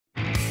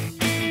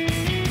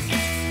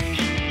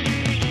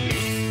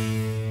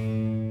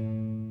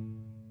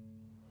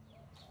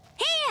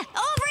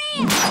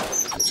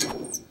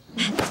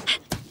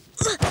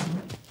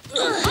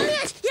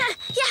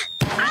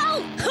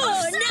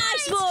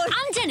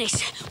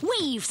Dennis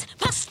weaves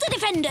past the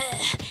defender.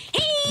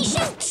 He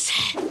shoots.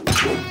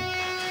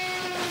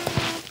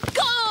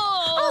 Goal!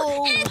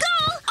 Oh,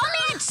 goal! On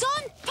the head,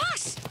 son.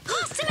 Pass.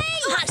 Pass to me.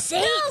 That's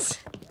it.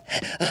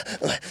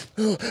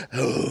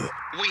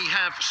 We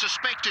have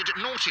suspected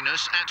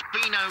naughtiness at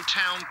Beano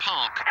Town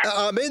Park.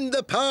 I'm in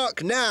the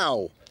park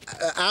now.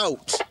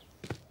 Out.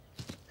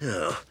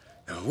 Oh,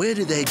 now where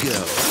did they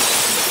go?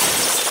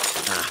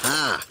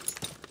 Aha.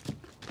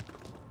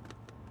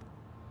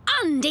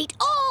 And it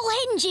all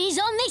hinges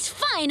on this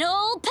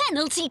final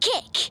penalty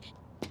kick.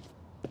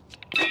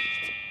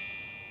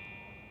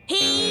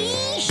 He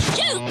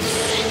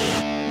shoots.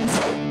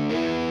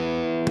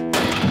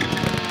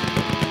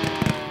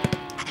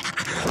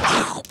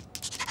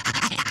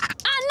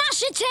 And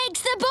Gnasher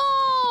takes the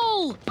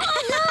ball.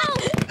 Oh, no.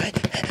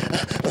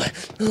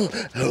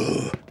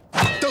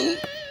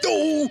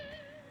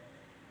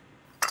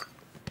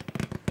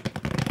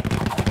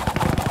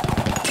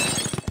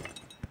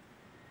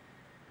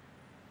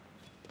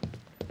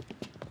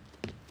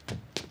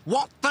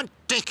 What the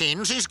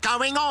dickens is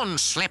going on,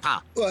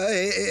 Slipper? Well,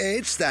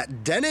 it's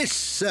that Dennis,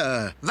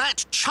 sir.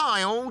 That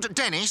child,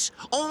 Dennis?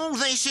 All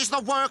this is the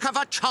work of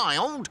a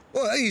child?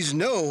 Well, he's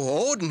no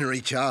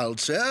ordinary child,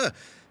 sir.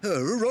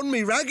 Run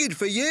me ragged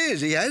for years,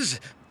 he has.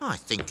 I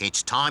think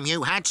it's time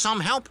you had some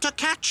help to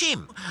catch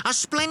him. A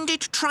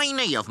splendid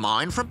trainee of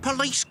mine from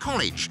police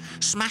college.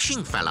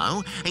 Smashing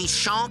fellow. He's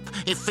sharp,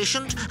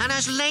 efficient, and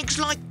has legs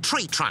like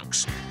tree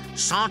trunks.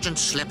 Sergeant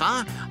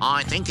Slipper,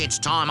 I think it's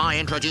time I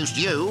introduced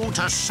you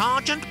to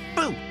Sergeant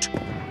Boot.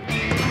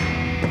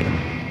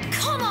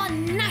 Come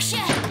on,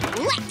 Gnasher.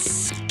 Let's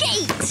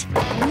skate.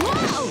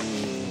 Wow.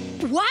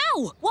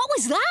 Wow, what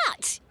was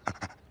that?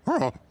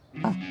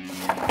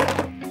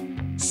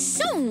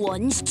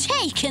 Someone's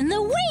taken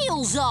the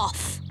wheels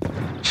off.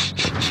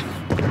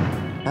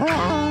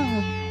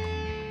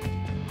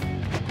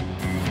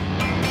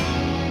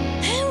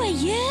 Who are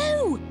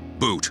you?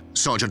 Boot.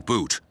 Sergeant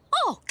Boot.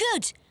 Oh,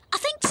 good. I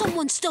think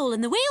someone's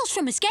stolen the wheels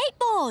from a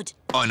skateboard.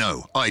 I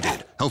know. I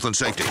did. Health and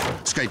safety.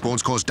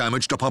 Skateboards cause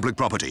damage to public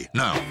property.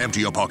 Now,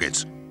 empty your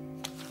pockets.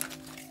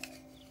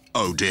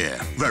 Oh, dear.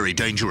 Very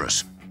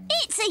dangerous.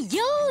 It's a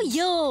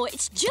yo-yo.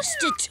 It's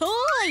just a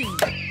toy.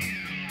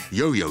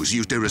 Yo-yos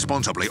used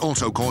irresponsibly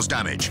also cause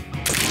damage.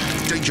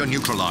 Danger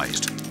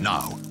neutralized.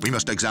 Now, we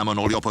must examine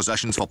all your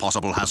possessions for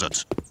possible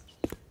hazards.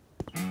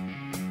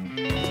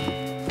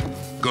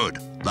 Good.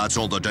 That's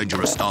all the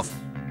dangerous stuff.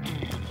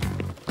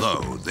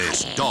 Though,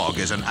 this dog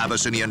is an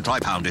Abyssinian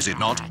Tripehound, is it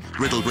not?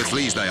 Riddled with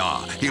fleas they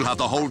are. He'll have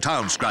the whole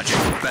town scratching.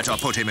 Better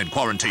put him in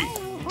quarantine,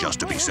 just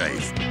to be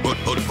safe. Put.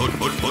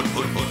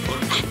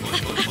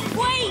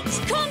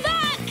 Wait! Come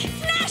back!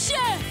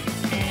 Gnasher!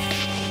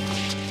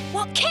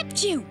 What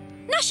kept you?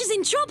 Gnasher's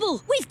in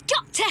trouble. We've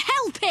got to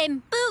help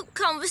him. Boot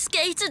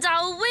confiscated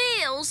our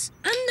wheels.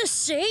 And the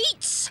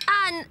seats.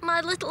 And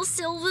my little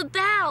silver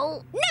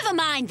bell. Never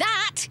mind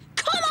that.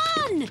 Come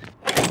on!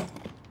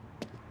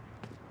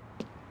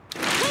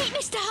 Wait,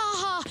 Mr.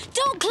 Ha-Ha,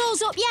 don't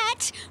close up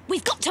yet.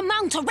 We've got to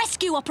mount a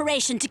rescue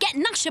operation to get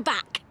Gnasher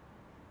back.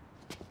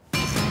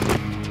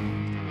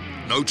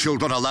 No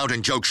children allowed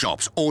in joke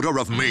shops. Order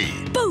of me.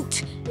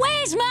 Boot,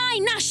 where's my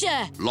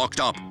Gnasher? Locked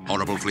up,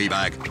 horrible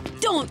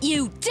fleabag. Don't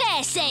you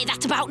dare say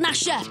that about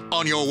Gnasher.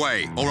 On your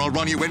way, or I'll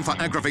run you in for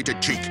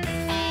aggravated cheek.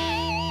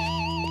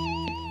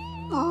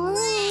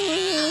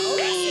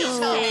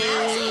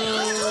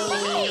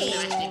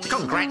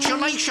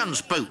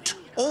 Congratulations, Boot.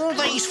 All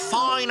these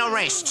fine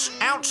arrests.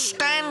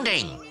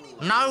 Outstanding.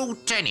 No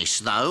Dennis,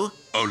 though.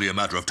 Only a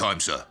matter of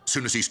time, sir.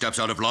 Soon as he steps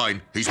out of line,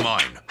 he's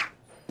mine.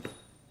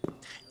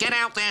 Get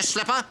out there,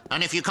 Slipper,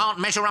 and if you can't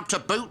measure up to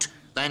Boot,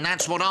 then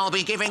that's what I'll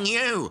be giving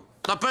you.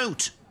 The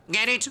boot.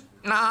 Get it?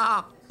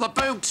 Nah, the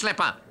boot,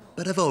 Slipper.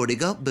 But I've already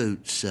got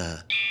boots,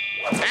 sir.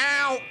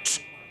 Out!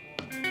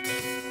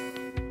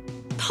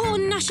 Poor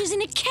Gnasher's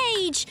in a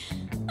cage.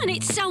 And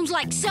it sounds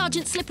like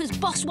Sergeant Slipper's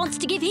boss wants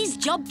to give his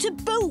job to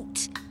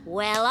Boot.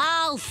 Well,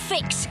 I'll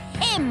fix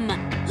him.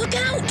 Look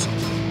out!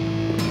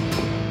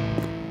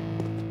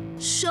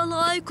 Shall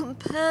I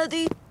compare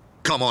the...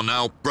 Come on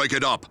now, break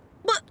it up.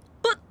 But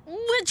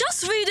we're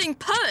just reading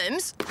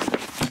poems.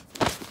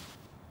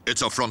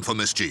 It's a front for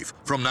mischief.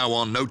 From now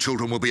on, no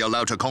children will be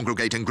allowed to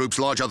congregate in groups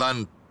larger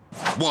than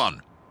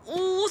 1.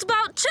 What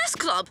about chess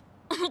club?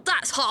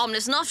 That's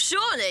harmless enough,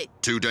 surely.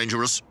 Too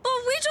dangerous? But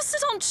we just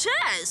sit on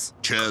chairs.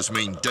 Chairs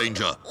mean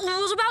danger.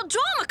 What about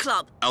drama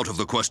club? Out of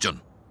the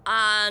question.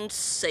 And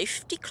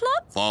safety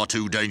club? Far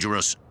too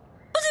dangerous.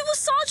 But it was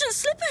Sergeant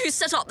Slipper who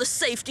set up the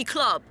safety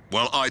club.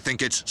 Well, I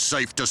think it's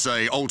safe to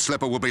say old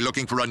Slipper will be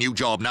looking for a new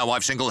job now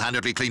I've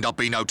single-handedly cleaned up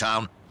Beano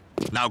Town.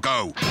 Now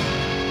go.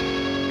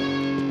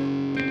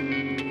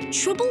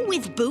 Trouble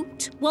with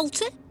Boot,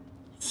 Walter?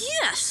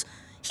 Yes,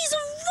 he's a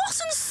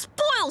rotten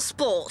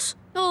spoil-sport.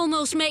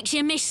 Almost makes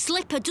you miss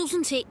Slipper,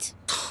 doesn't it?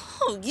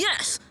 Oh,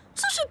 yes.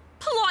 Such a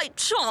polite,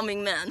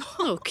 charming man.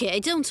 OK,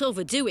 don't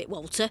overdo it,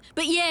 Walter.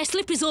 But yeah,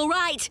 Slipper's all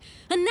right.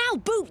 And now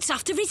Boot's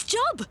after his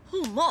job.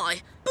 Oh,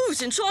 my.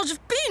 Boot's in charge of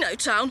Beano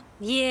Town.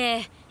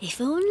 Yeah, If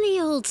only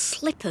old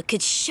Slipper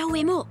could show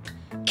him up.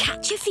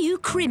 Catch a few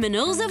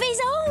criminals of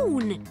his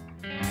own.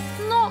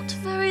 Not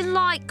very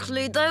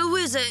likely, though,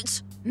 is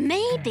it?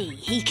 Maybe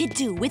he could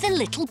do with a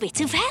little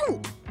bit of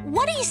help.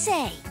 What do you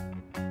say?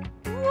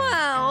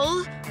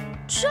 Well,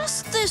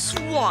 just this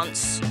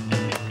once.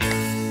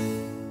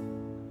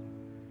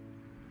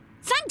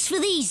 Thanks for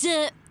these,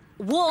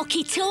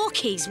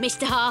 walkie-talkies,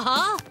 Mr.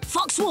 Ha-Ha.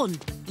 Fox 1,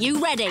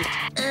 you ready?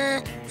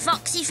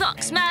 Foxy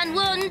Foxman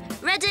 1,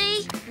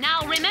 ready?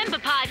 Now remember,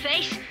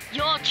 Pieface,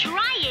 you're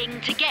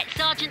trying to get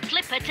Sergeant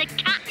Slipper to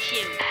catch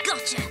you.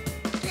 Gotcha.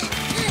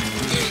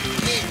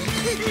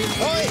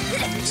 Oi!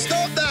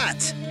 Stop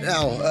that!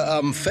 Now,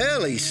 I'm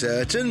fairly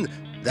certain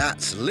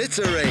that's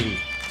littering.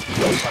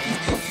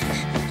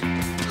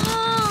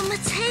 Oh, my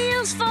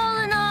tail's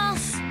fallen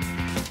off.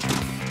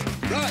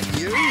 Right,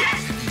 you're...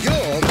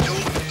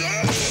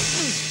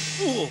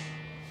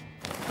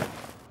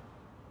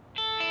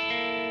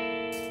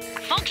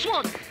 Fox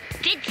 1,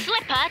 did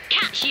Slipper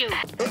catch you?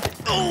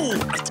 Oh!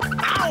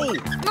 Ow!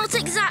 Not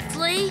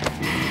exactly.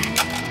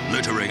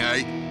 Littering,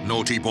 eh?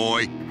 Naughty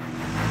boy.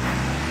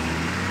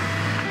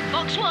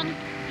 Fox 1,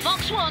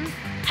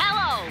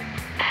 hello.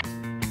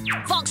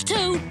 Fox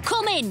 2,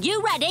 come in,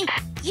 you ready?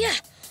 Yeah,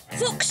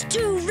 Fox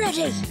 2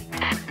 ready.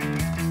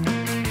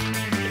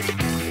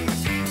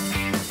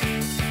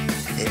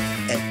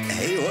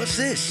 Hey, what's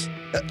this?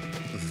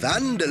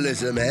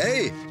 Vandalism,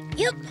 eh?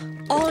 Yep,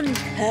 on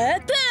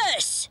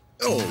purpose.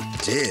 Oh,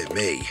 dear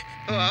me.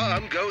 Oh,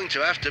 I'm going to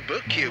have to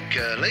book you,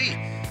 Curly.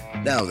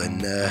 Now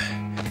then,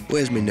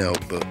 where's my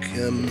notebook?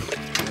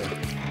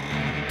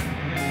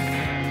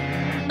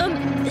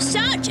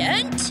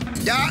 Sergeant?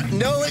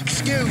 No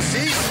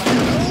excuses.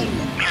 Oh,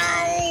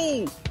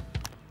 ow!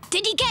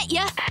 Did he get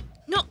you?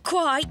 Not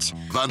quite.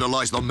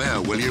 Vandalise the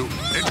mare, will you?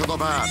 Into the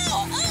van.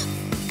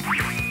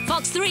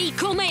 Fox 3,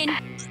 come in.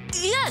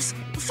 Yes,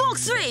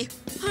 Fox 3.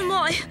 Oh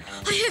my,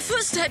 I hear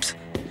footsteps.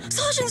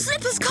 Sergeant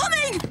Slipper's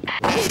coming.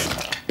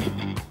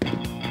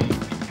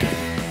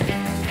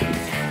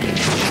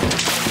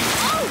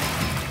 Oh,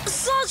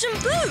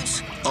 Sergeant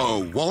Boot.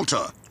 Oh,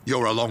 Walter,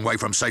 you're a long way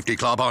from Safety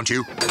Club, aren't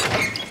you?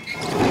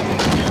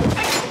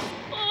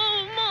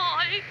 Oh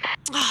my.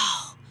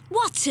 Oh,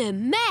 what a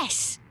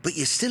mess. But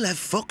you still have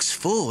Fox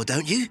 4,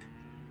 don't you?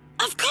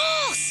 Of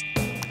course.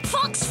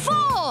 Fox 4,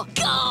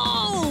 go!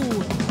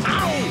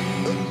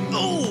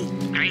 Oh!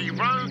 A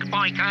rogue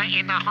biker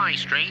in the high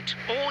street.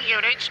 All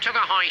units to the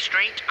high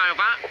street,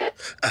 over.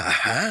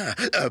 Aha!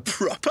 A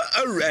proper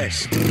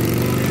arrest.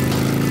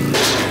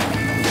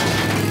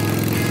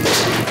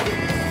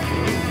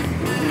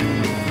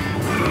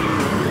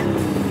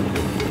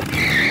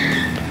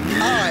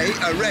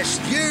 I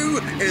arrest you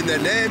in the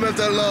name of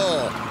the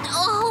law.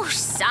 Oh,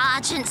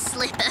 Sergeant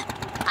Slipper,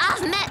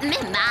 I've met me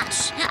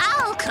match.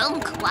 I'll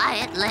come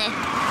quietly.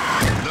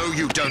 No,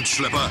 you don't,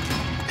 Slipper.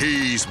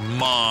 He's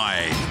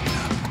mine.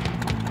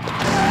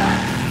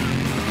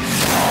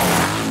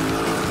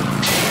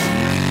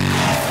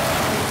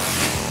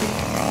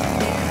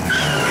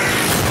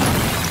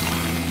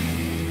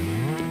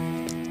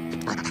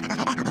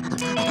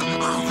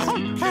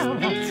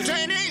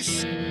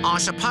 Dennis! I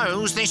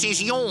suppose this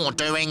is your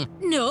doing.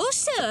 No,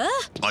 sir.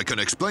 I can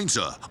explain,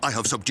 sir. I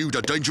have subdued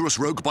a dangerous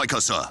rogue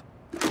biker, sir.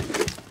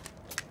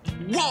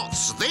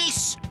 What's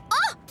this?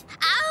 Oh,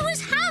 I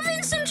was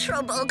having some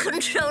trouble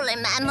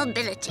controlling my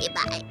mobility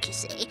bike, you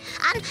see,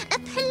 and a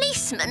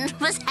policeman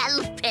was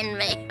helping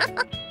me.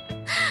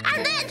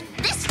 And then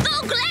this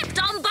thug leapt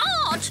on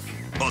board.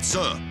 But,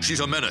 sir, she's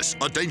a menace,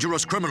 a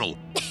dangerous criminal.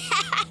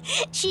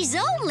 She's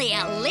only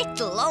a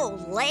little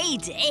old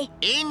lady.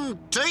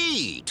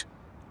 Indeed.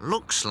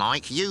 Looks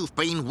like you've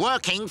been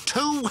working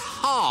too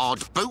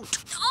hard, Boot.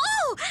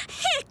 Oh,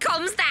 here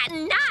comes that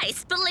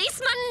nice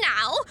policeman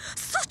now.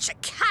 Such a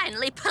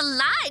kindly,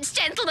 polite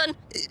gentleman.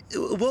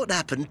 What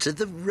happened to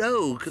the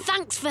rogue?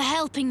 Thanks for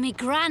helping me,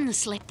 Gran,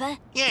 Slipper.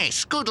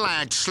 Yes, good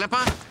lad,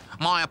 Slipper.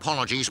 My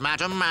apologies,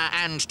 madam,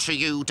 and to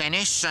you,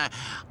 Dennis.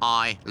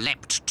 I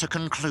leapt to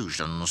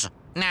conclusions.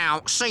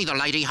 Now, see the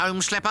lady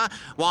home, Slipper,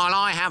 while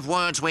I have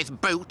words with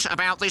Boot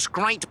about this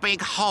great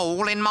big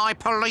hole in my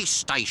police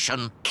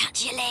station.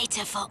 Catch you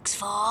later, Fox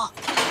 4.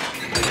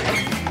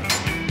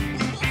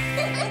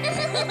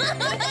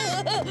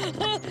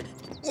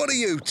 What are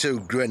you two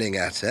grinning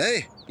at,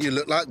 eh? You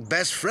look like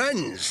best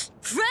friends.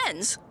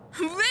 Friends?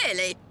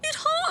 Really? You'd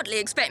hardly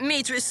expect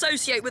me to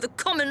associate with a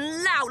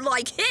common lout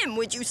like him,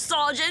 would you,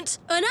 Sergeant?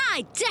 And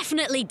I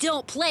definitely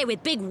don't play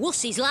with big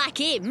wussies like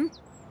him.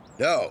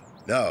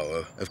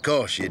 No, of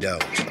course you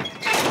don't.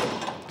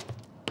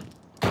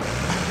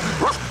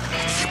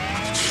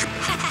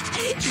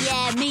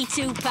 Yeah, me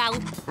too, pal.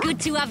 Good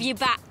to have you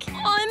back.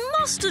 I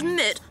must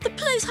admit, the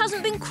place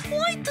hasn't been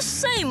quite the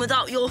same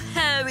without your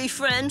hairy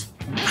friend.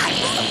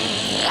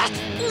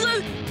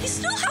 Although, he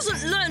still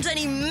hasn't learned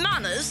any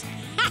manners.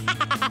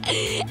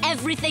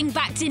 Everything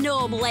back to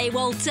normal, eh,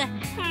 Walter?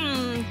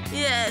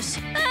 Yes.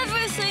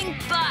 Everything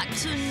back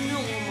to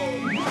normal.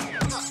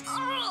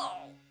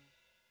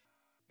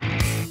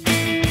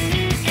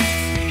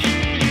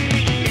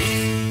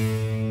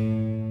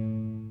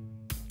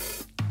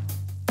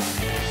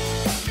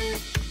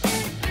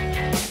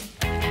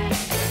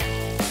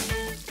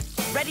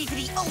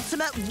 ready for the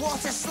ultimate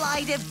water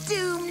slide of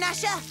doom,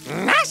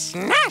 Gnasher? Nash,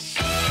 Nash!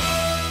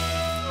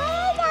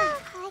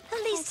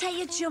 At least take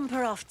your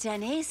jumper off,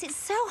 Dennis. It's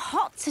so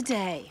hot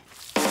today.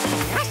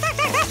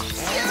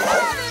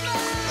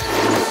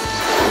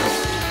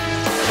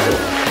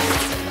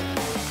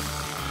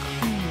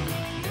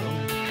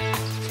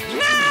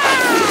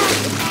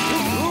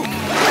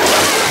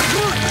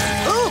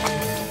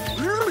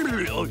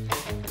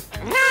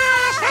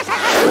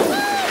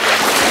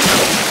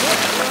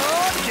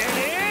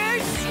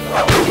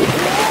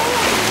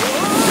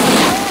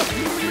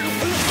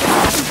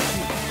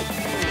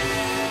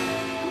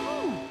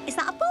 Is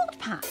that a bald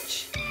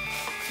patch?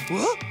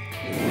 What?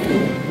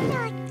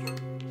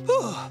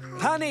 Oh,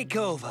 panic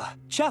over.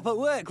 Chap at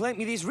work lent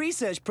me this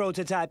research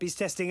prototype he's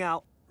testing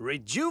out.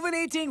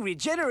 Rejuvenating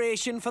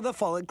regeneration for the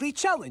follically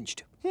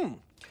challenged. Oh.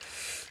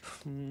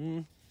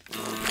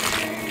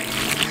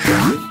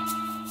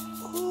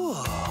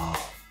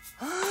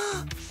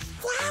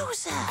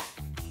 Wowzer!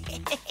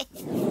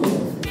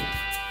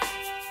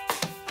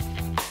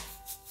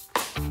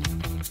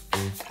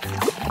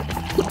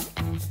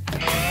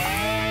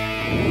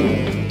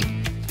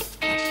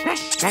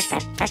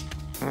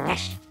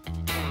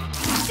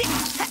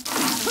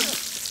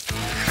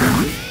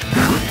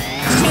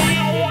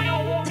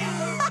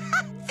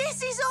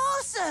 This is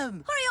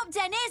awesome! Hurry up,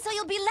 Dennis, or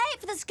you'll be late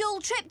for the school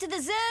trip to the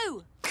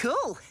zoo.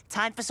 Cool.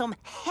 Time for some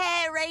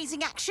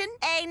hair-raising action,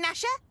 eh,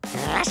 Gnasher?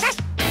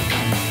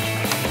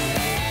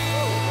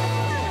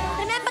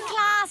 Remember,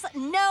 class,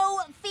 no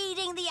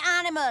feeding the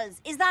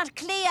animals. Is that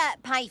clear,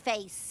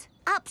 Pieface?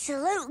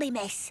 Absolutely,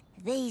 miss.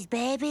 These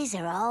babies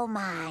are all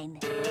mine.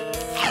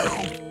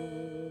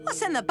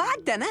 What's in the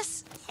bag,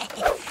 Dennis?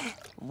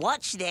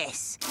 Watch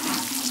this.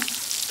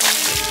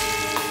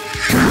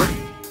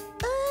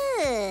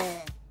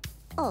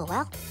 Oh,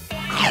 well.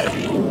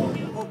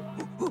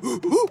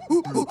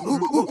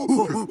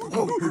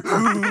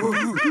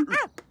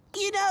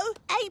 You know,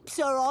 apes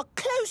are our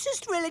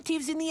closest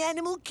relatives in the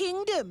animal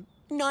kingdom.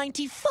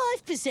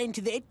 95%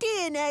 of their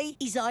DNA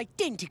is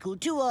identical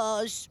to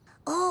ours.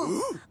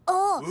 Oh,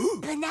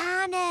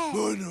 banana.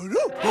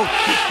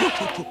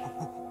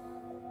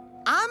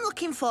 I'm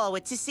looking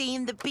forward to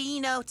seeing the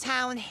Beano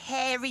Town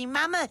hairy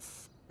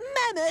mammoth.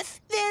 Mammoth?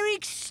 They're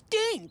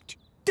extinct.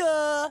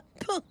 Duh.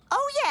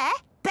 Oh, yeah?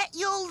 Bet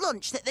your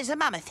lunch that there's a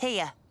mammoth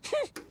here.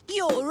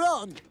 You're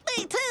on.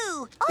 Me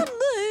too. On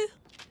Moo.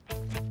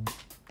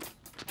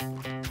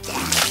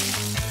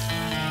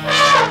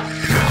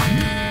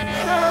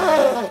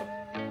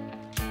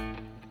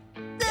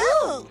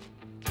 Oh.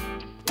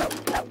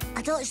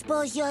 I don't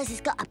suppose yours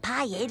has got a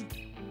pie in.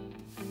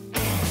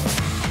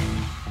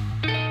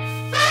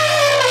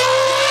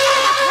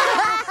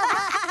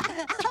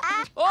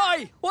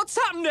 Oi! What's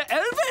happened to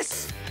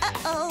Elvis?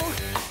 Uh-oh.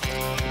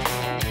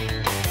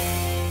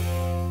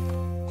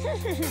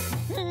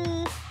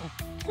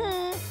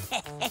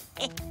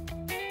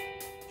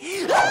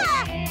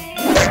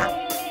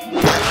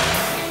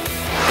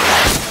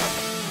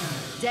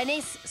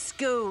 Dennis,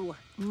 school,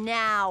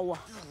 now.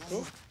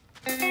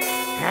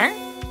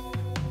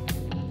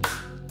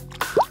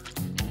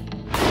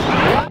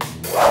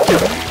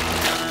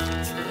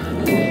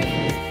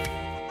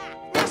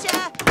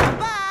 Gnasher,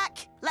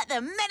 back! Let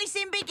the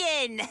menacing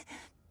begin.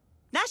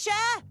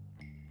 Gnasher!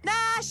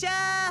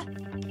 Gnasher!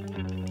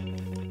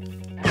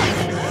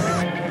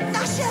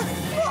 Gnasher,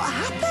 what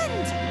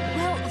happened?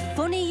 Well,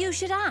 funny you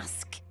should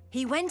ask.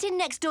 He went in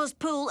next door's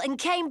pool and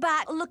came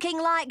back looking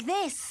like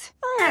this.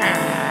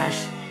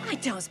 I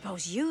don't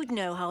suppose you'd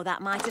know how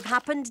that might have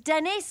happened,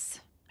 Dennis.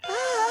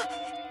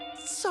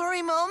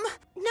 Sorry, Mum.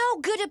 No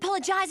good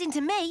apologising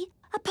to me.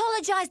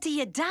 Apologise to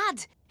your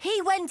dad.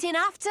 He went in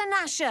after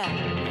Gnasher.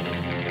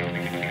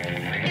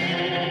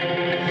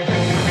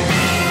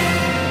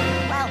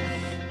 Well,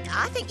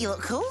 I think you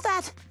look cool,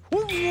 Dad.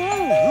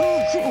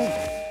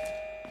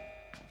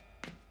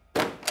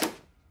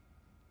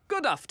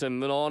 Good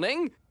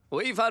afternoon.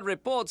 We've had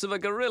reports of a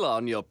gorilla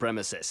on your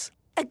premises.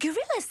 A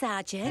gorilla,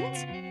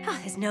 Sergeant? Oh,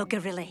 there's no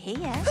gorilla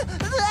here.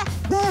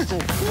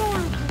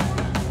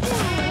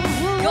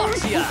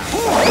 Gotcha!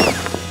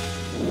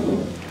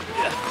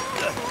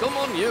 Come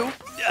on, you.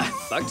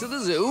 Back to the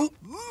zoo.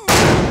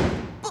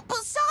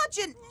 But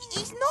Sergeant,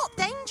 he's not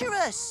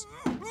dangerous.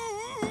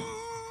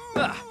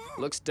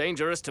 Looks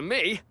dangerous to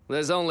me.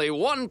 There's only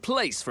one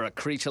place for a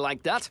creature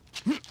like that.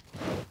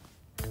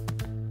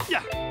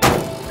 Yeah.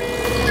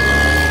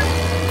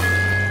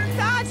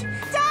 Dad!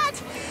 Dad!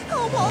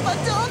 Oh, what have I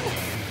done?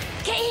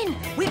 Get in!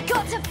 We've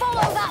got to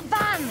follow that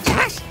van!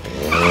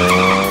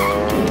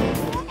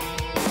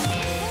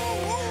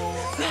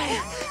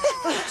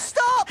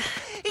 Stop!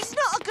 He's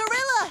not a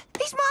gorilla!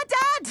 He's my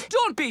dad!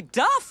 Don't be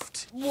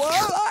daft!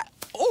 What?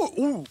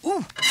 Oh.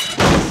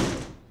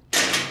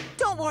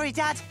 Don't worry,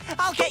 Dad.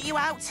 I'll get you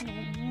out.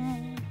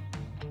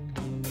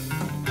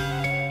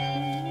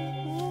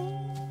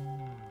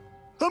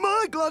 Am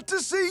I glad to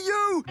see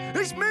you?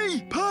 It's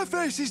me,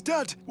 Pieface's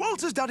dad.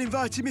 Walter's dad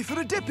invited me for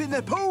a dip in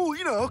their pool,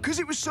 you know, because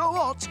it was so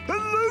hot.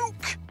 And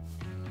Luke!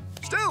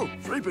 Still,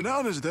 3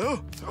 bananas,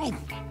 though. Oh.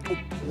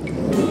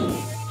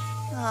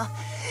 Oh,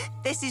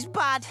 this is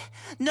bad.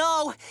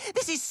 No,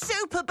 this is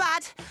super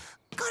bad.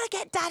 Gotta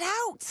get Dad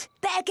out.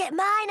 Better get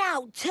mine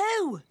out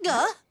too.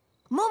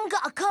 Mum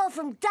got a call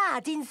from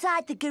Dad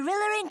inside the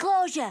gorilla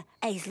enclosure.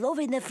 He's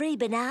loving the free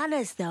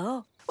bananas,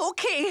 though.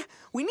 OK,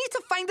 we need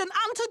to find an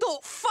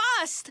antidote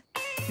fast.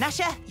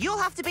 Gnasher, you'll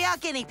have to be our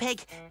guinea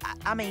pig.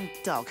 I mean,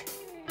 dog.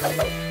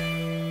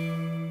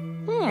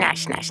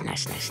 Nash, nash,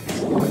 nash, nash,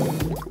 nash.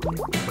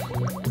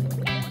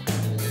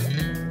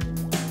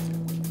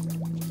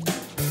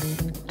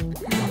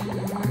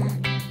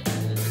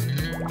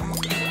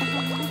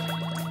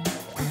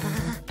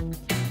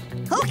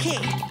 OK,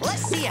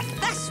 let's see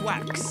if this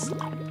works.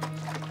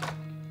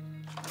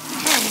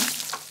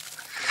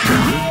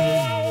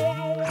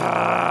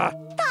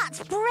 That's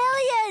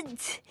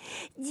brilliant!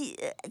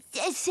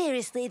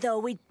 Seriously, though,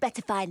 we'd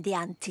better find the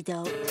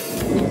antidote.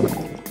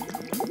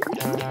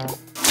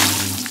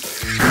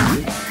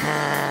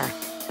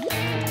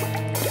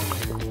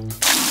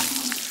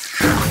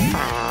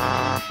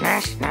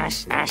 Nash,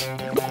 nash, nash.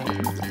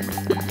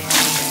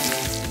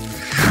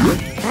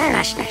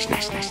 Nash, nash,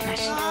 nash, nash,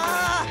 nash.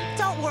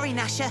 Don't worry,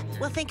 Gnasher.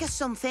 We'll think of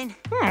something.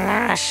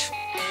 Nash.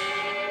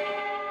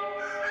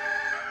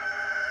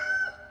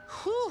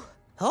 Whew.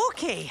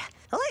 OK,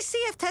 let's see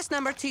if test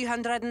number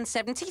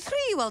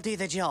 273 will do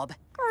the job.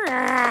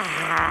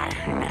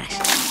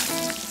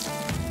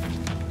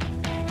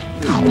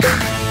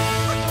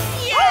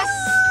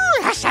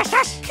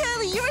 Yes!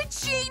 Curly, you're a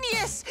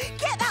genius!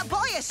 Get that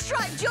boy a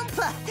striped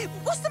jumper.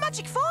 What's the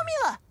magic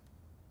formula?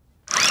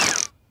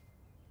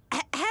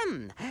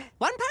 Ahem.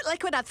 1 part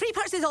liquid, add 3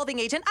 parts dissolving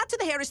agent, add to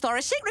the hair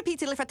restorer, shake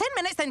repeatedly for 10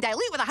 minutes, then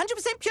dilute with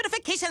 100%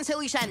 purification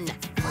solution.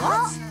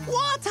 What?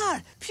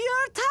 Water!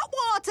 Pure tap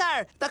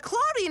water! The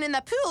chlorine in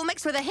the pool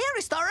mixed with the hair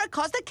restorer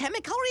caused a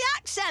chemical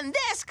reaction.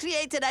 This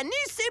created a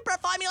new super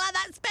formula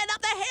that sped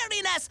up the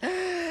hairiness.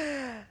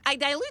 I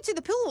diluted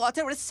the pool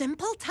water with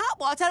simple tap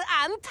water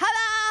and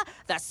ta-da!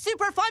 The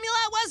super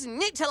formula was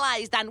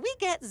neutralized and we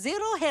get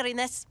 0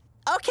 hairiness.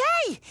 OK.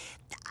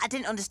 I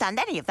didn't understand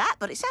any of that,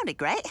 but it sounded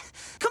great.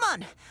 Come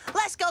on,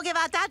 let's go give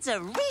our dads a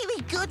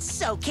really good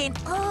soaking.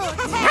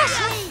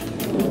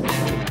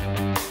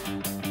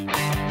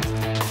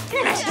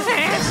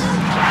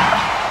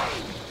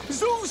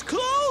 Zoo's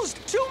closed!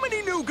 Too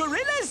many new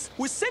gorillas!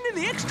 We're sending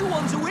the extra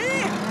ones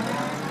away!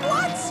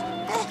 What?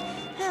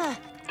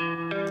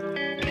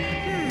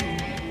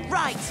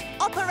 Right,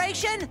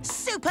 Operation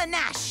Super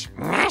Gnash.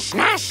 Nash,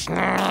 nash,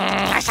 nash.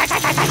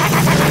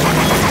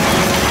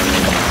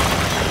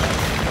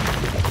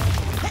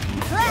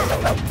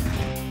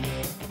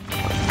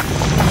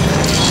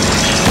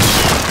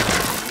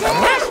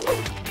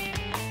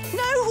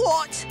 Now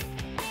what?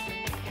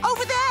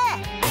 Over there!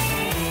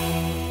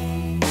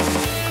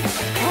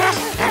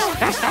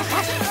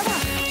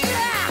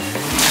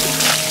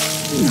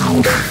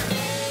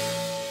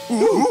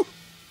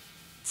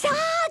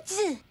 Dad!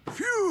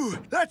 Phew,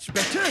 that's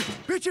better.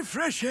 Bit of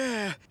fresh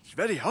air. It's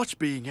very hot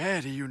being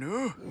airy, you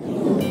know.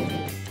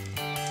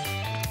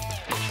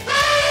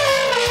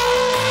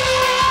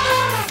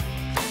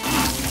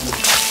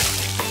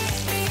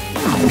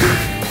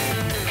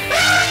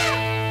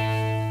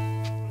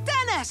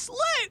 Dennis,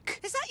 look!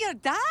 Is that your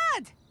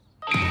dad?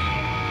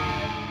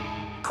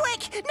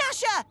 Quick,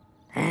 Gnasher!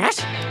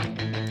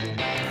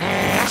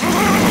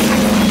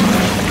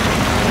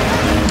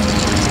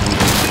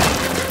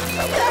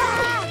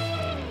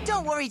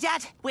 Don't worry,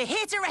 Dad. We're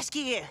here to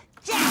rescue you.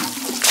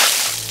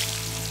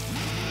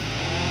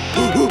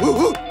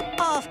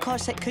 Oh, of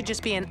course, it could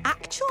just be an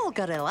actual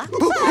gorilla.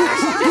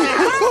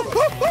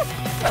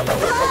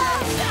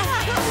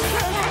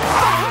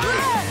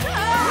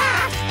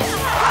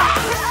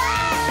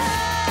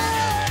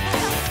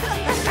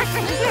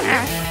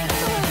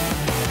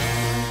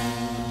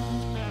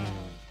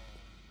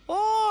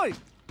 Oi!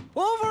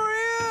 Over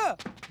here!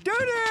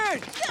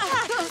 Dennis!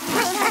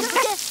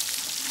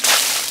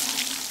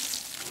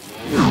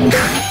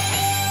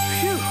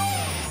 Phew!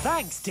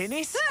 Thanks,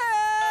 Dennis.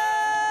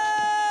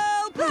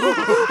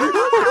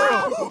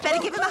 Better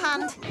give him a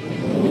hand.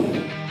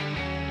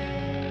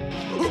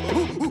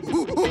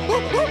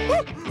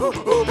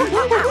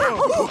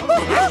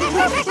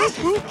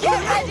 Get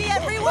ready,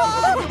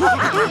 everyone!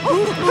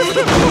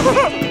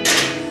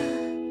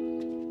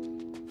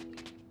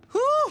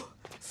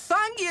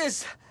 Thank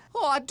yous.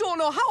 Oh, I don't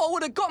know how I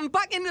would have gotten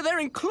back into their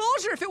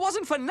enclosure if it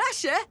wasn't for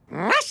Gnasher.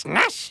 Nash,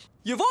 Nash.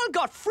 You've all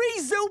got free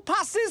zoo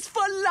passes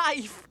for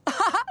life.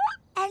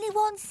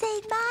 Anyone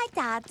seen my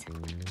dad?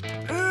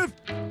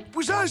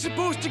 Was I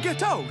supposed to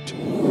get out?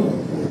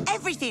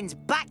 Everything's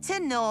back to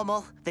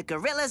normal. The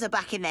gorillas are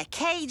back in their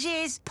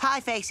cages,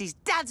 Pieface's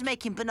dad's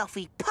making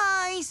banoffee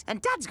pies,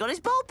 and Dad's got his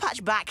bald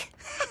patch back.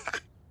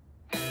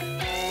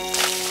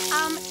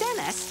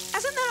 Dennis,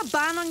 isn't there a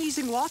ban on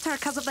using water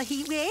because of the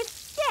heat wave?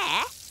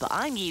 Yeah, but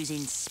I'm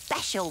using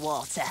special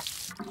water.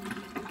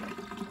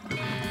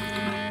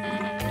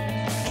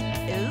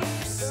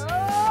 Oops.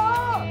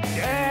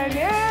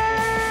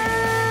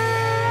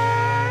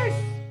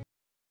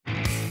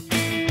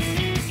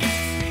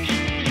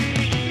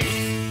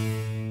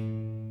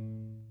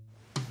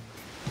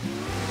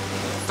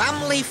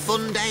 family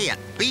fun day at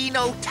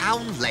Beano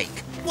Town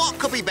Lake. What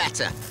could be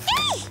better?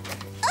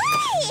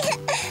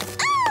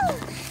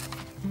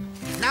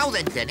 Now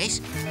then,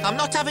 Dennis, I'm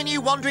not having you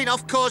wandering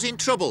off causing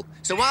trouble.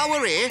 So while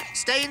we're here,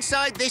 stay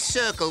inside this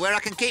circle where I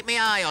can keep my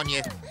eye on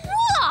you.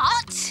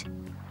 What?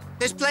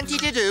 There's plenty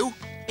to do.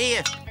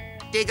 Here,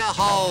 dig a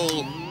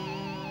hole.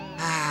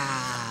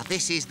 Ah,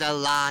 this is the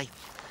life.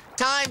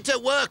 Time to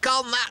work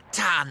on that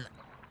tan.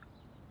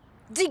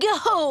 Dig a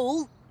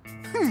hole?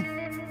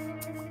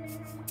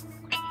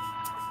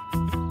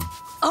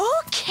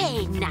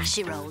 OK,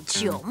 Gnasher, old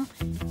chum.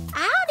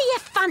 How do you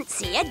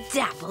fancy a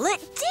dabble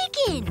at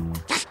digging?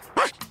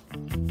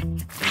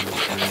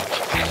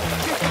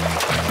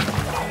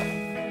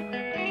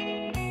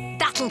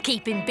 That'll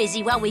keep him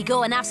busy while we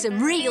go and have some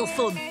real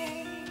fun.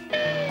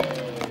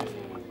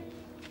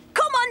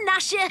 Come on,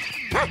 Gnasher.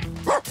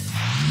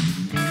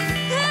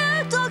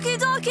 Here, doggy,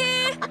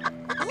 doggy.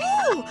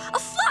 Ooh, a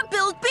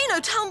flat-billed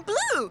Beano Town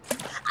Blue.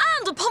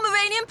 And a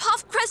Pomeranian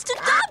puff-crested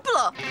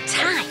dabbler.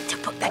 Time to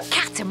put the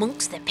cat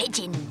amongst the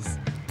pigeons.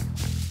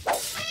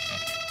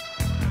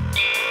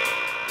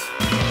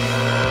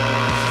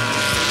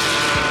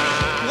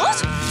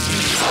 What?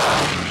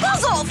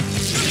 Buzz off!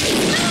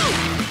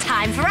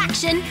 Time for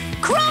action.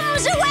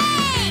 Crumbs away!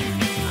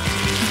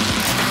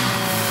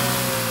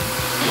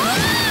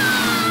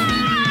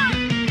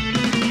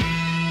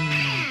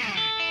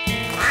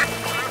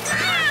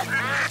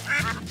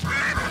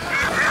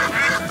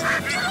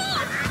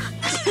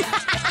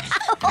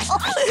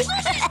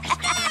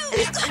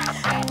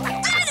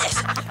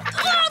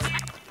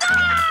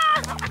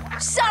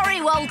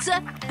 Sorry,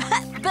 Walter,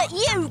 but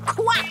you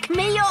quack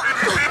me up.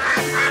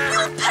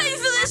 You'll pay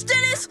for this,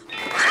 Dennis!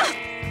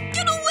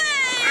 Get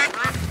away!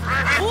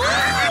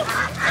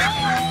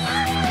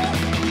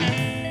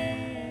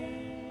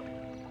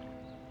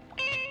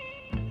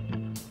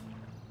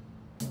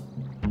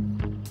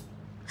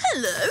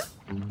 Hello?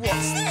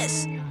 What's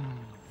this?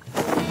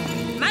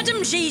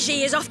 Madam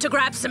Gigi is off to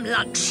grab some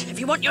lunch. If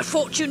you want your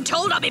fortune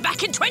told, I'll be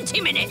back in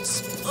 20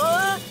 minutes.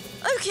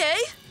 Okay.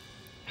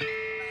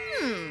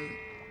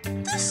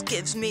 This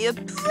gives me a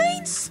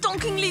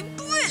brain-stonkingly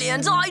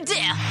brilliant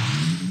idea.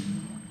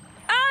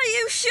 Are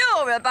you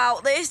sure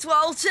about this,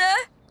 Walter?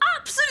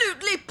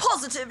 Absolutely,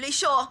 positively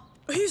sure.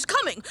 He's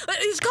coming.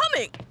 He's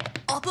coming.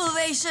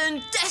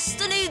 Operation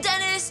Destiny,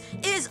 Dennis,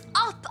 is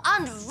up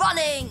and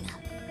running.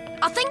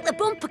 I think the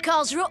bumper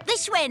cars are up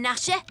this way,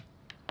 Gnasher.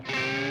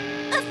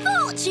 A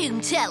fortune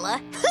teller?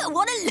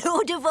 What a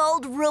load of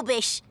old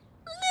rubbish.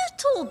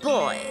 Little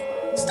boy,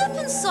 step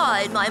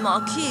inside my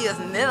marquee of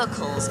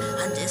miracles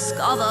and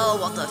discover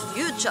what the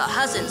future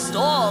has in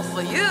store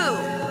for you.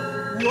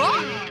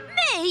 What?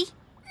 Me?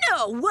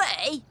 No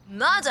way.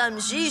 Madame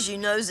Gigi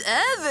knows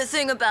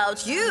everything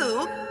about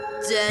you,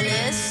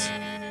 Dennis.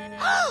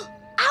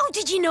 How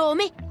did you know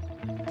me?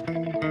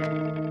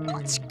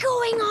 What's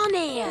going on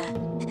here?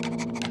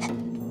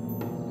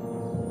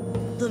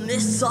 The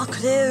mists are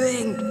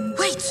clearing.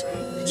 Wait!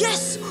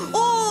 Yes!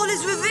 All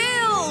is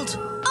revealed!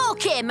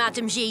 OK,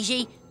 Madame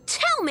Gigi.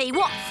 Tell me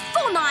what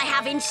fun I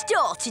have in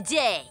store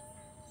today.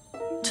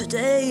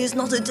 Today is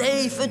not a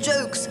day for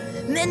jokes,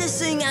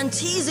 menacing and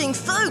teasing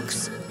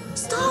folks.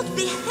 Start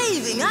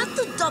behaving at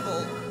the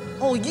double,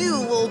 or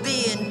you will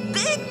be in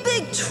big,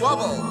 big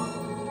trouble.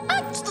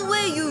 Act the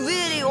way you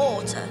really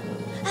ought to,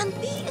 and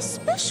be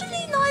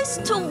especially nice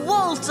to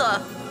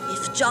Walter.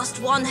 If just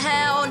one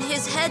hair on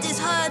his head is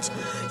hurt,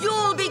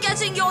 you'll be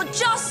getting your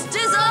just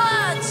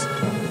dessert!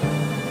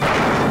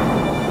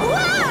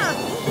 Whoa!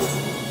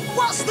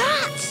 What's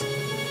that?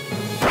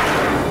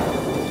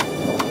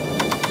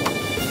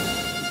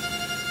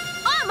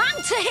 I'm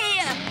Anta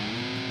here!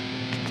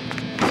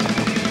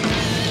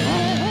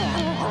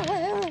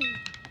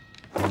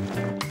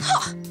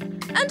 Huh.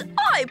 And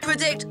I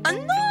predict a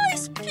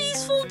nice,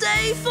 peaceful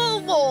day for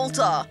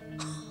Walter.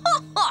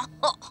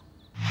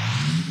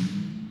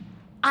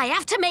 I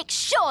have to make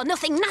sure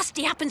nothing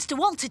nasty happens to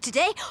Walter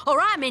today, or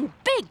I'm in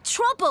big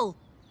trouble.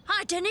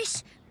 Hi,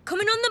 Dennis.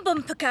 Coming on the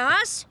bumper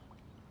cars?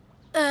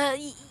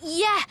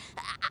 Yeah,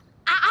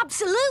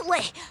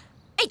 absolutely.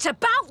 It's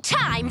about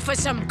time for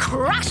some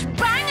crash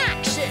bang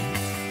action.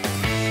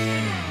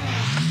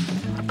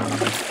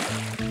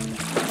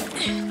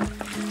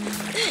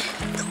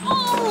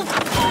 Oh,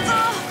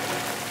 bother!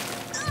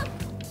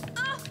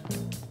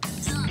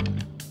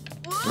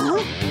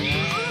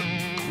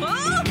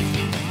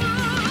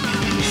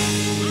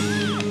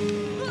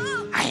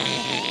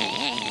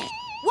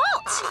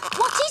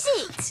 What is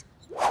it?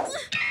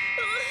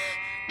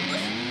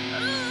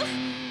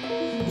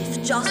 If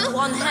just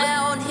one hair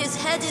on his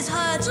head is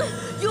hurt,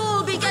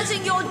 you'll be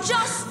getting your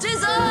just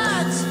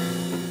dessert!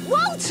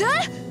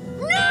 Walter!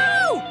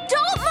 No!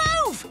 Don't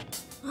move!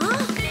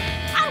 Huh?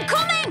 I'm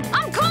coming!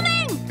 I'm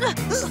coming!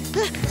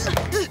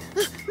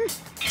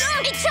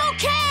 It's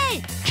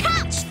okay!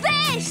 Catch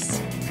this!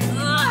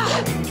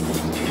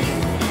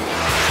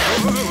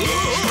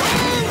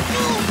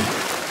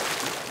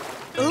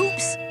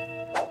 Oops!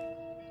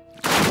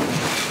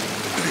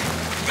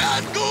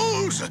 Bad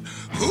news!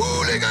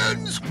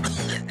 Hooligans!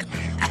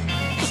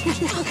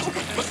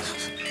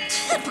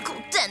 Typical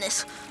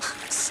Dennis.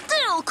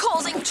 Still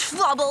causing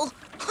trouble.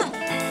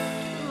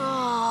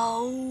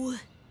 Oh.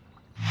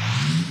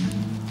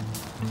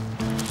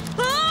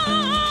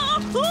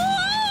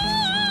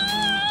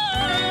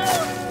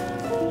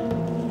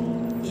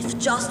 If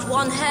just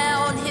one hair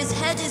on his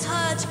head is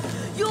hurt,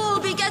 you'll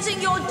be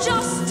getting your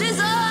just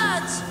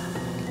dessert.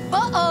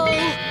 Uh-oh.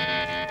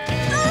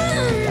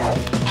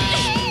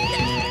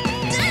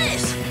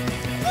 Dennis!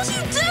 What are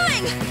you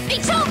doing?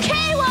 It's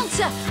okay,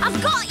 Walter.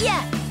 I've got you.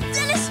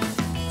 Dennis,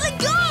 let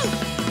go!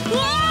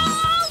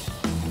 Whoa!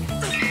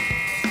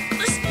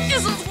 This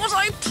isn't what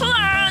I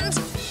planned.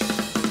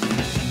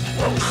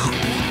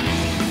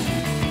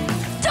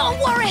 Don't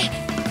worry.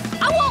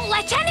 I won't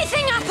let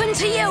anything happen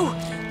to you.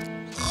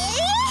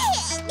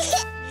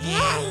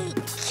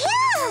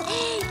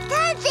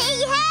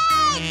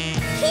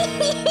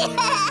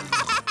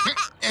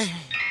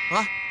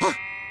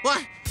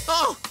 What?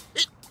 Oh!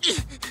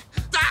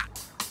 That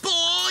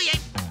boy!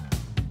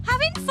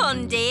 Having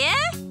fun, dear?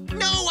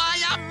 No, I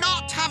am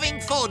not having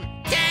fun.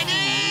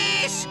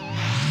 Dennis!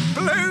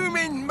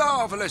 Bloomin'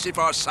 marvellous, if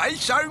I say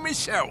so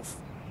myself.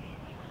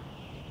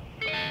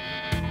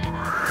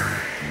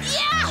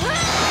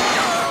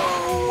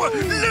 Oh,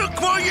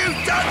 look what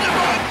you've done to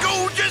my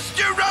gorgeous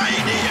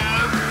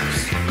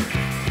geraniums!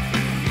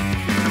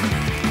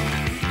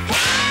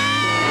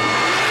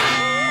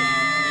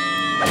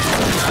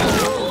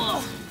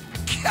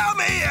 Come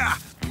here!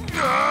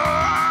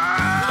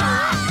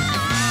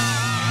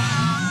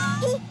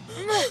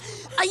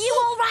 Are you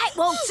all right,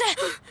 Walter?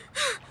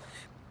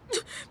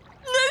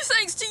 No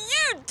thanks to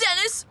you,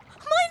 Dennis.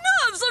 My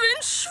nerves are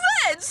in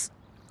shreds.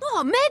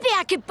 Oh, maybe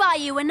I could buy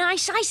you a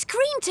nice ice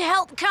cream to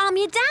help calm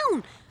you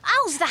down.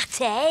 How's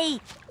that, eh?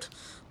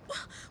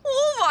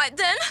 All right,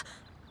 then.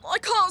 I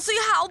can't see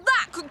how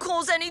that could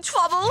cause any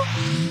trouble.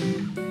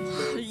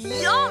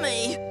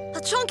 Yummy!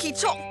 A chunky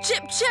chopped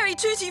chip cherry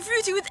tutti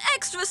frutti with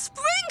extra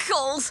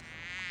sprinkles.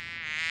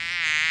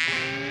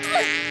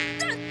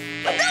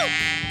 No!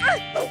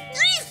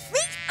 Leave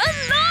me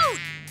alone!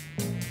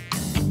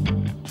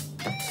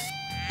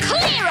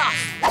 Clear off!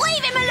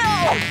 Leave him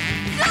alone!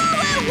 Go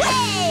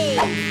away!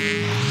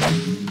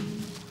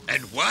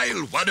 And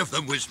while one of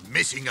them was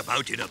messing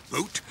about in a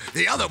boat,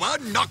 the other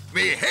one knocked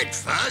me head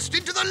first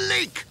into the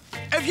lake.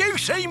 Have you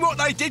seen what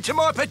they did to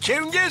my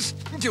petunias?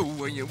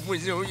 Oh, you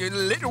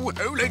little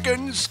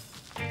hooligans.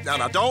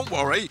 Now, don't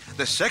worry.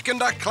 The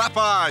second I clap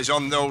eyes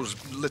on those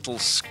little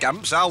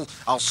scamps, I'll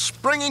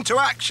spring into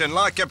action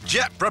like a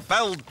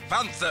jet-propelled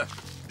panther.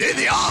 There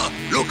they are.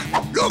 Look,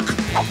 look.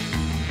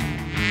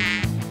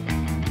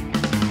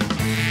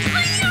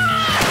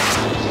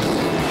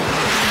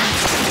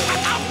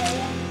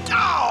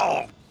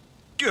 Oh!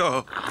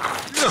 You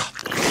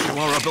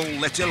horrible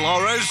little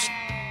horrors.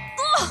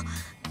 Oh,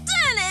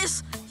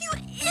 Dennis! You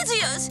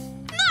idiot!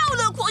 Now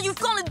look what you've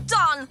gone and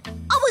done!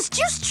 I was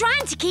just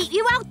trying to keep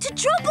you out of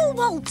trouble,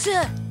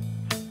 Walter.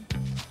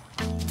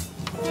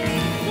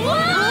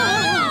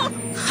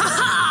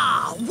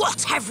 Ha-ha!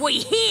 What have we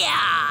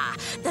here?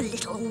 The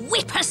little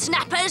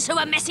whippersnappers who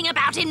are messing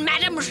about in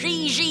Madame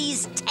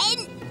Gigi's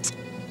tent.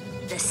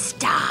 The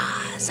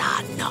stars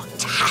are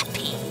not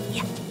happy.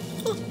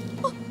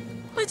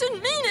 I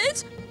didn't mean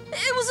it.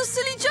 It was a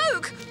silly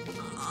joke.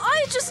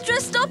 I just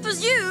dressed up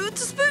as you to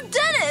spook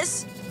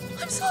Dennis.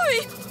 I'm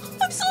sorry.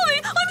 I'm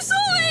sorry. I'm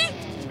sorry.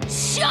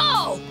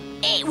 So,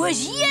 it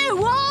was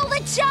you all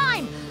the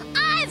time.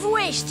 I've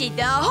wasted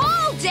the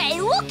whole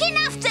day looking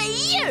after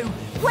you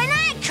when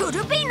I could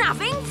have been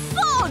having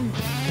fun.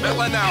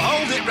 Well, now,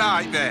 hold it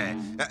right there.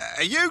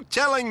 Are you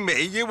telling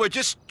me you were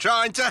just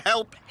trying to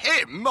help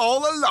him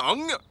all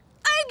along?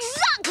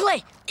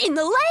 Exactly. In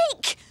the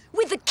lake,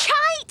 with the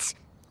kite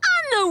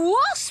and the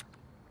wasp.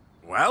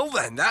 Well,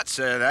 then, that's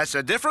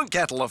a different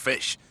kettle of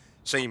fish.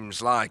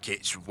 Seems like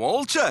it's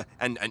Walter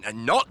and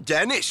not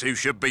Dennis who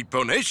should be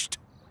punished.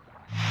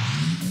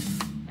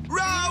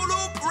 Roll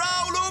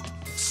up,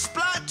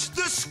 splat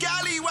the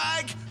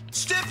scallywag.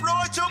 Step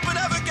right up and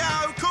have a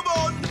go, come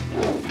on.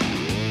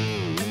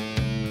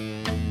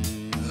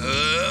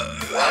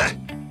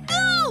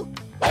 No!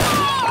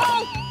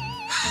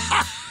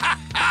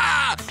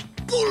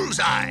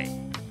 Bullseye!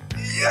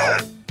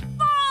 Yeah.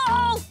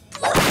 Oh!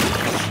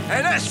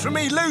 And as for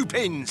me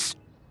loopings.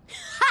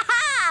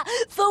 Ha-ha!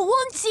 For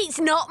once, it's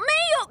not me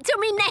up to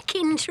me neck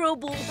in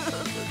trouble.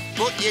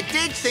 But you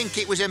did think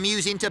it was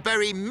amusing to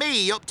bury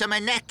me up to my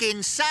neck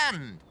in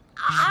sand.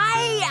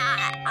 I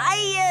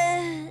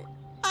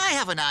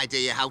have an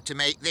idea how to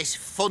make this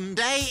fun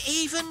day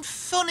even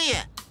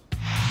funnier.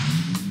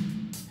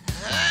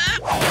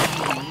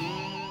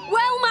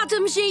 Well,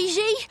 Madame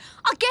Gigi,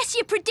 I guess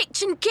your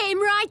prediction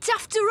came right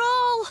after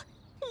all.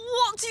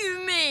 What do you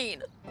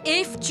mean?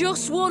 If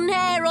just one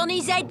hair on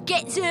his head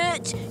gets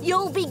hurt,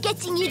 you'll be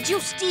getting your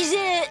just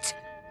dessert.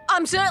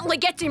 I'm certainly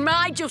getting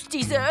my just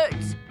dessert.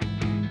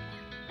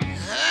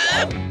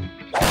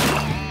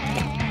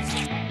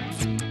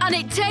 And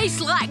it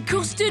tastes like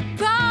custard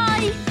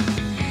pie.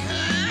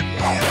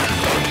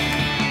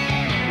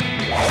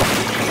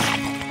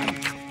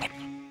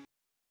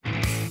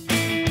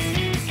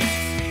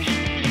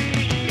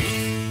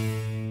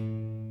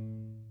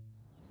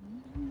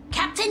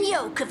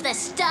 the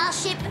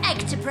Starship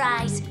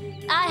Enterprise.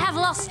 I have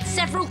lost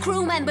several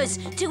crew members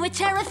to a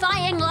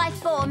terrifying life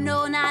form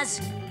known as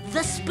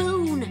the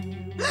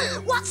Spoon.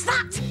 What's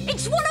that?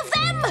 It's one of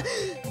them!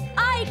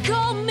 I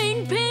come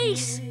in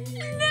peace.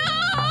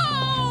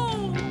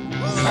 No!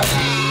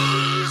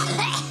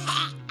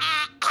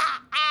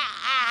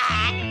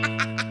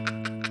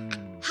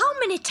 How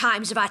many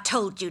times have I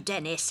told you,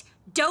 Dennis?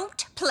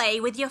 Don't play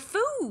with your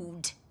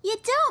food. You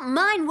don't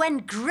mind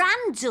when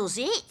Gran does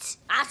it.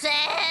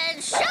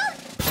 Attention!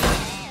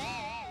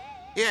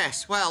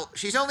 Yes, well,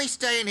 she's only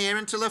staying here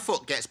until her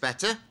foot gets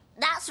better.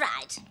 That's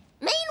right.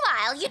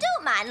 Meanwhile, you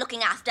don't mind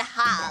looking after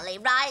Harley,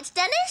 right,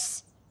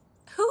 Dennis?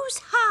 Who's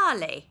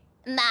Harley?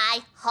 My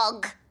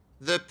hog.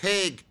 The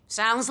pig.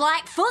 Sounds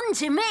like fun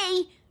to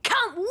me.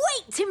 Can't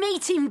wait to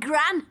meet him,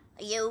 Gran.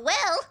 You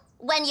will,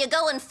 when you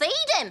go and feed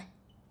him.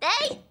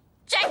 Hey,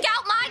 check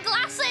out my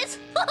glasses!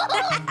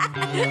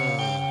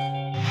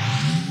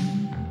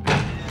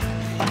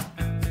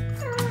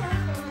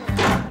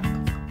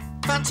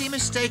 Fancy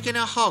mistaking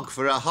a hog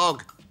for a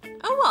hog.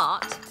 A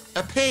what?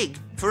 A pig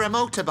for a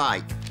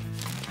motorbike.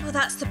 Well,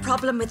 that's the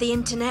problem with the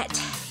internet.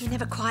 You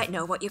never quite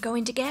know what you're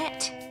going to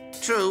get.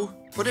 True,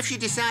 but if she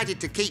decided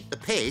to keep the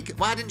pig,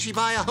 why didn't she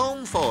buy a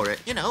home for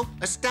it? You know,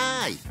 a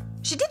sty.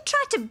 She did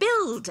try to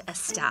build a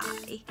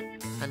sty.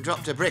 And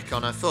dropped a brick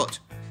on her foot.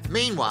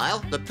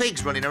 Meanwhile, the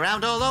pig's running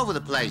around all over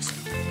the place.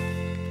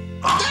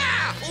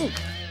 Ah! Ooh.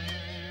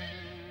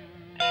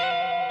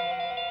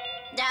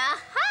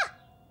 Aha!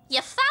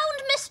 You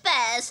found Miss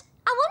Bears.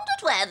 I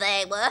wondered where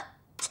they were.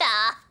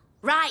 Ta.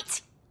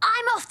 Right,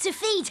 I'm off to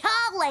feed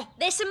Harley.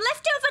 There's some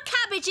leftover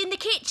cabbage in the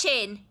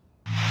kitchen.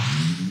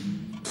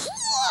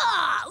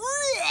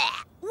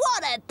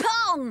 What a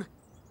pong!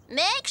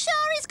 Make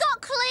sure he's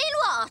got clean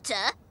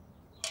water.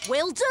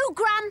 Will do,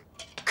 Gran.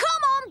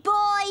 Come on,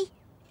 boy.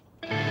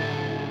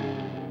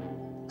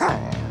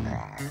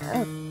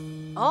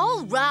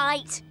 All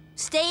right.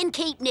 Stay and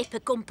keep Nipper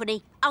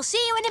company. I'll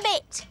see you in a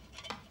bit.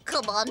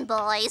 Come on,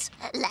 boys.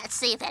 Let's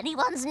see if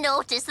anyone's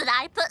noticed that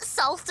I put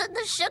salt in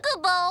the sugar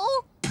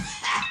bowl.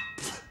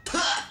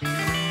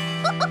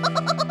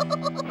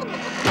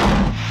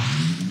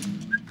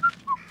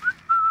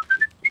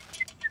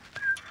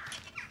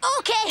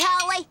 OK,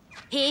 Harley.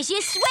 Here's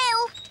your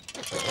swill.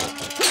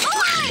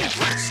 Oi!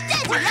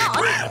 Steady on.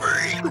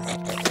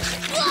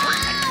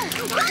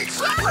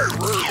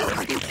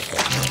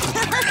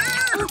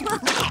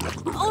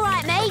 All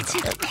right, mate.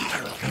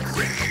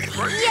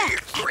 Yeah.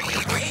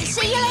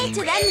 See you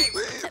later, then.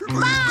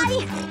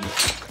 Bye.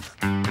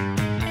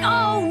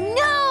 Oh,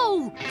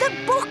 no! The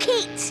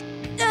bucket!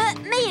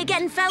 Me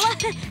again, fella.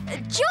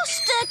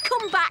 Just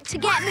come back to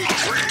get me.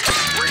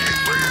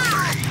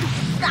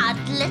 That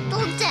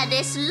little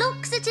Dennis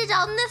looks at it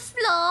on the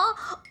floor,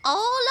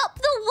 all up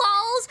the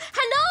walls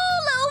and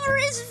all over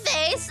his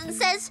face and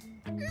says,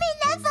 "Me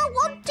never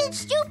wanted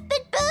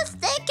stupid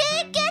birthday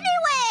cake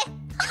anyway."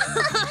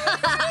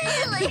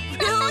 Really?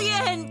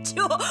 Brilliant!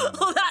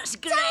 Oh, that's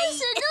great.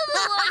 There's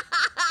another one.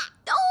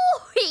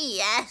 Oh,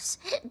 yes.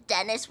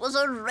 Dennis was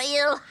a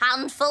real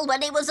handful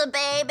when he was a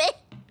baby.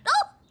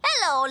 Oh,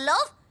 hello,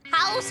 love.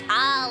 How's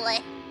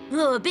Harley?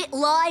 Oh, a bit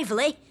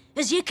lively,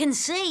 as you can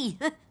see.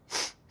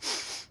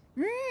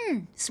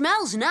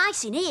 Smells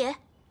nice in here.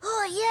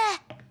 Oh, yeah.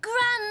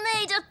 Gran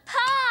made a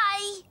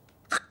pie.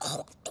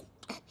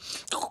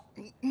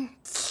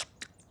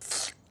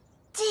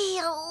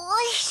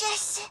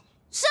 Delicious.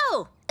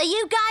 So, are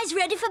you guys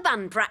ready for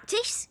band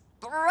practice?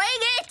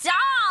 Bring it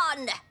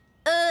on!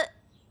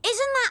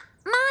 Isn't that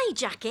my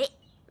jacket?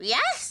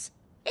 Yes,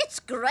 it's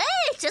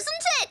great,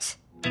 isn't it?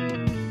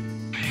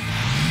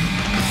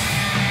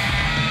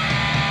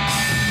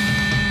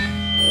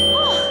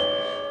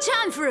 Oh,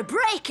 time for a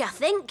break, I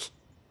think.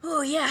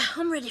 Oh, yeah,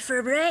 I'm ready for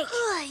a break.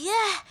 Oh,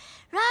 yeah,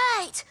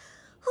 right.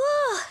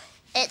 Whew.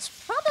 It's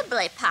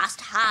probably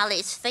past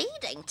Harley's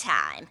feeding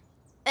time.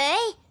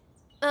 Eh?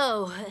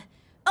 Oh,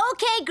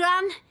 OK,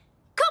 Gran.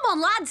 Come on,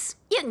 lads.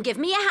 You can give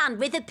me a hand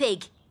with the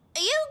pig.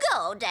 You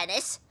go,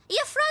 Dennis.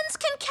 Your friends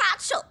can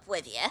catch up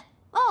with you.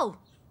 Oh,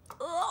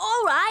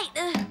 all right.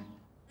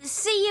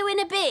 See you in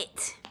a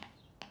bit.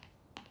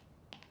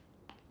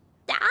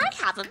 I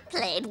haven't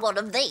played one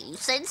of these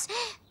since...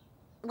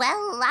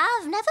 Well,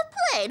 I've never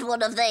played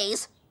one of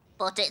these.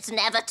 But it's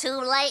never too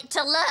late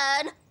to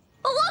learn.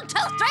 1, 2,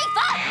 3,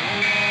 4!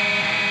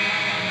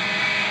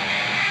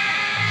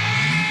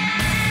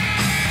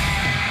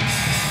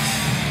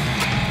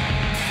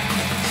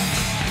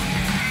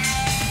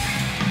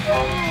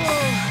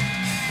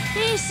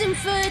 Here's some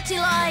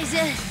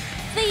fertiliser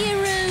for your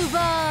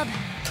rhubarb.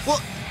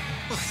 What?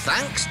 Well,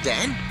 thanks,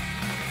 Den.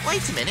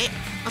 Wait a minute.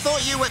 I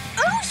thought you were...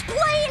 Who's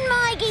playing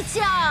my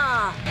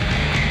guitar?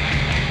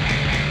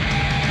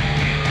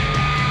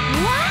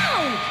 Wow!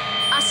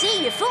 I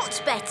see your foot's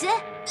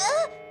better.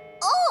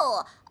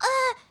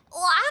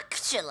 Well,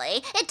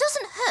 actually, it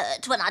doesn't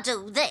hurt when I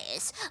do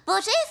this.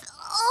 But if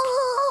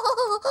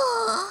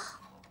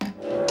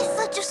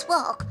I just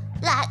walk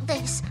like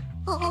this,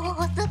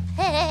 oh, the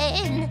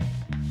pain.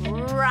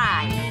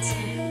 Right.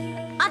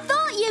 I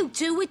thought you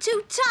two were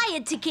too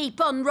tired to keep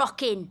on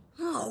rocking.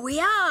 Oh, we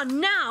are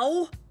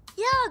now.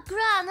 Your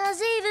Gran has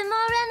even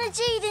more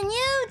energy than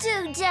you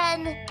do,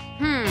 Den.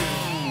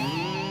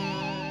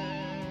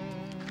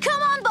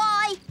 Come on,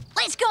 boy.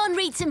 Let's go and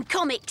read some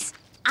comics.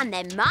 And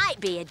there might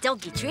be a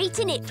doggy treat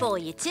in it for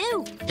you,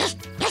 too.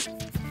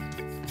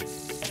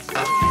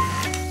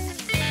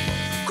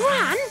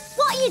 Gran,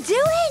 what are you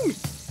doing?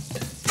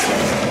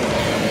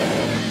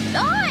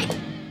 Oi!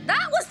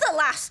 That was the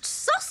last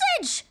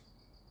sausage!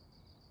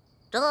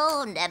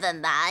 Oh, never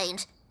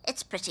mind.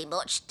 It's pretty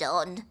much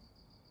done.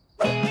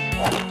 Gran,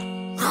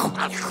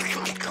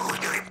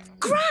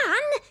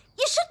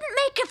 you shouldn't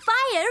make a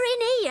fire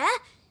in here.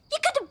 You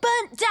could have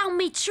burnt down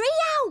me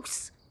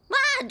treehouse.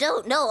 I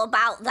don't know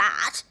about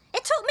that.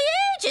 It took me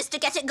ages to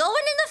get it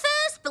going in the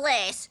first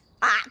place.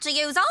 I had to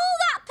use all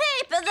that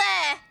paper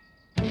there.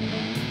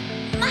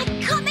 My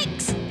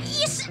comics!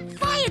 You set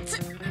fire to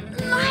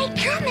my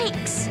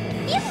comics!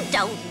 You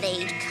don't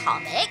need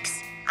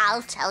comics.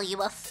 I'll tell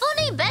you a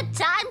funny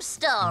bedtime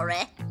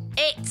story.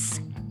 It's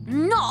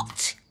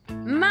not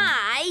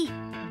my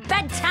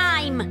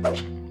bedtime.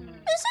 Is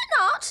it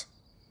not?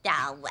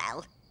 Ah,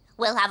 well,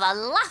 we'll have a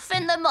laugh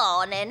in the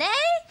morning, eh?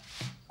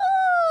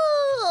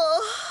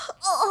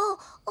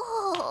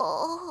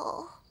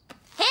 Oh.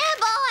 Here,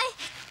 boy.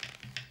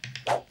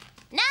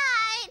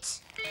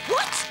 Night.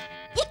 What?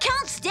 You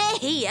can't stay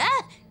here.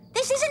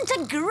 This isn't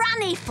a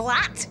granny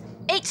flat.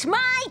 It's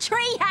my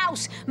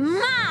treehouse.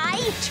 My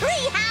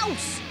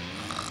treehouse.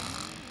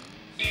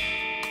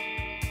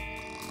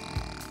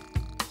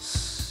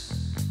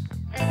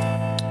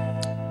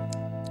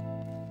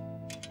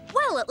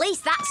 Well, at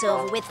least that's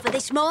over with for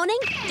this morning.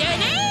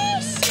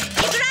 Dennis!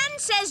 Your Gran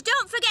says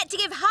don't forget to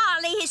give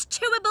Harley his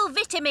chewable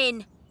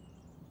vitamin.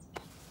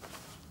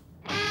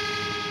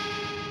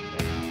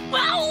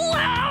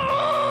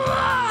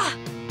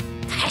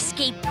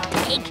 Pesky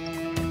pig!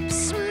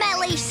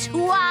 Smelly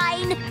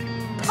swine!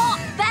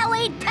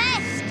 Pot-bellied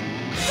pest!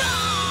 Go!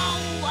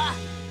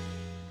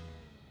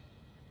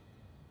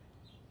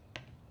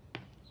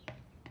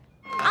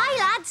 Hi,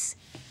 lads.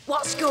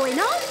 What's going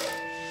on?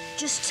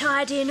 Just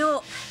tidying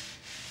up.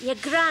 Your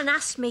Gran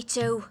asked me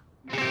to.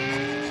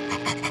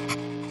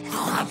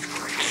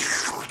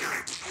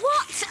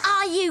 What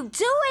are you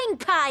doing,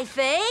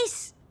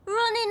 Pieface?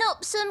 Running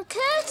up some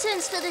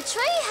curtains for the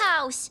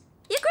treehouse.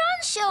 Your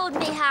Gran showed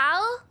me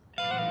how.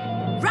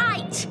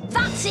 Right,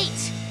 that's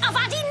it. I've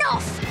had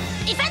enough.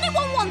 If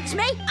anyone wants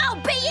me, I'll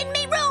be in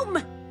me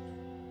room.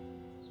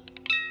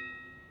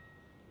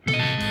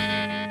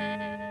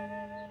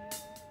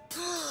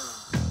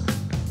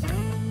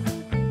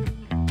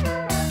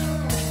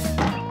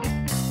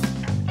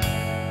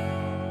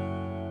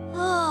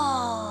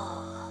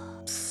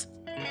 Psst,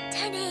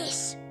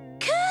 Dennis.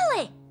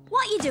 Curly,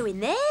 what are you doing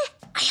there?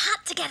 I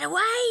had to get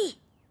away.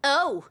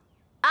 Oh,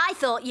 I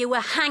thought you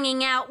were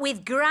hanging out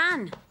with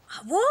Gran. I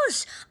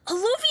was. I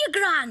love your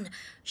Gran.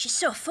 She's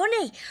so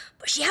funny,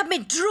 but she had me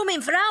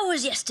drumming for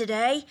hours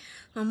yesterday.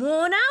 I'm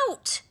worn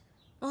out.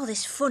 All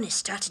this fun is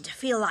starting to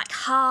feel like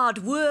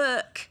hard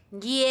work.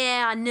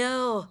 Yeah, I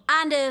know.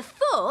 And her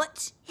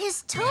foot?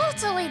 Is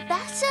totally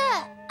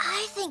better.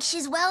 I think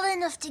she's well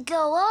enough to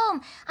go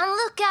home and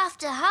look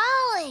after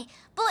Harley.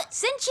 But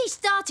since she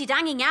started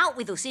hanging out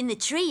with us in the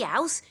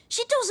treehouse,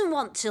 she doesn't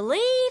want to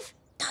leave.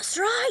 That's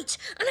right.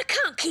 And I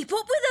can't keep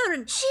up with her.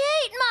 And she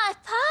ate my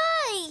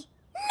pie.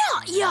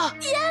 Not your...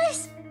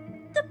 Yes.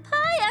 The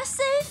pie I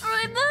saved for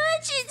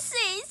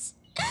emergencies.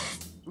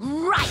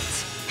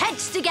 Right.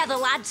 Heads together,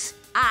 lads.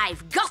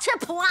 I've got a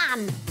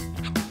plan.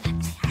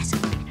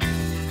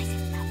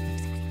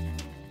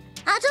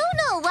 I don't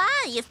know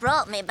why you've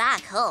brought me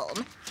back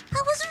home.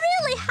 I was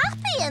really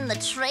happy in the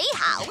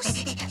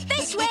treehouse.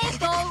 This way,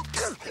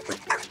 folks.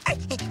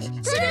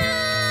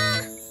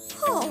 Ta-da!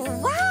 Oh,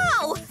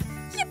 wow!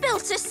 You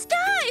built a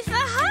sty for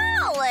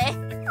Harley.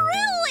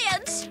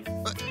 Brilliant!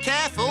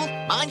 Careful,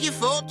 mind your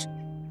foot.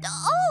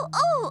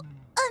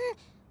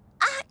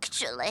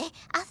 Actually,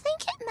 I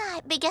think it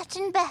might be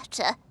getting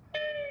better.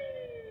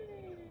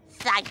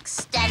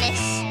 Thanks,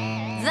 Dennis.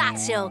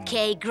 That's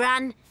okay,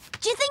 Gran.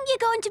 Do you think you're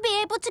going to be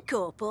able to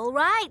cope all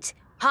right?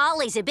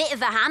 Harley's a bit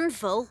of a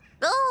handful.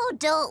 Oh,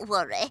 don't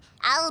worry.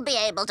 I'll be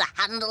able to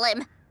handle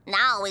him.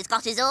 Now he's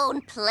got his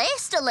own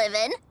place to live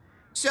in.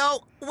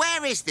 So,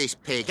 where is this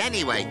pig,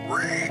 anyway?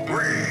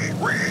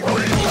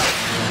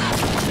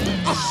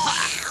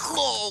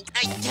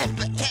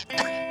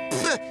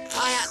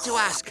 I had to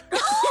ask.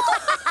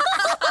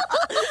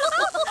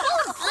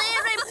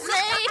 Clear him,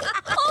 please.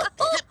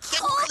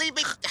 Leave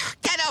me.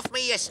 Get off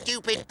me, you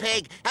stupid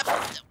pig.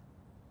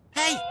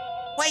 Hey,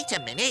 wait a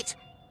minute.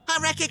 I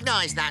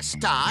recognise that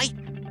sty.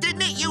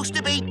 Didn't it used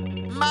to be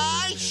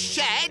my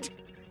shed?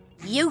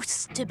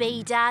 Used to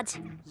be, Dad.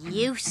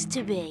 Used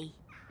to be.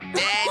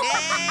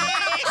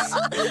 Dennis!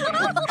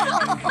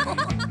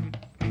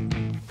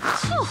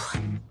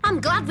 I'm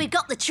glad we've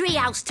got the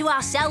treehouse to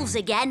ourselves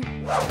again.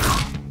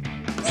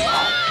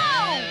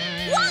 Whoa!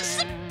 What's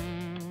the...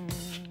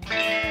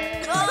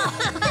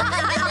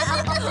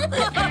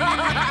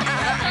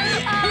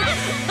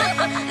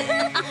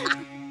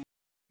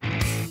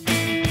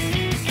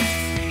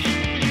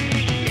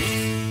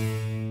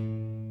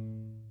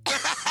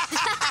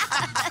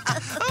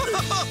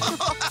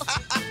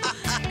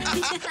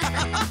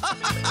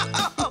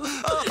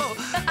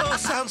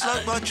 Sounds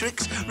like my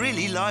tricks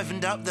really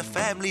livened up the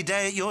family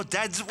day at your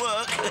dad's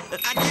work.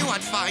 I knew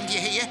I'd find you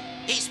here.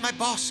 It's my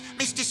boss,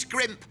 Mr.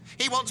 Scrimp.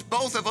 He wants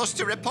both of us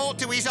to report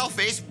to his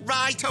office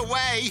right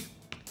away.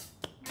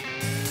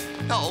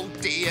 Oh,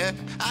 dear.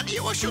 I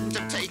knew I shouldn't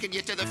have taken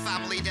you to the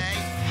family day.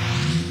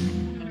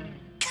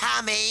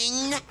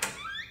 Coming.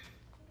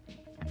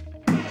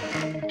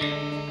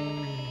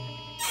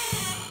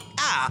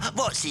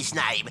 What's his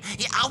name?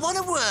 Yeah, I want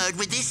a word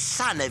with this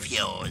son of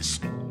yours.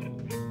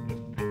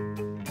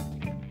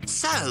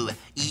 So,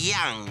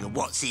 young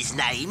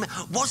what's-his-name,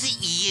 was it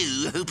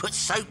you who put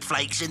soap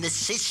flakes in the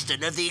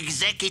cistern of the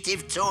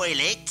executive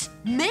toilet?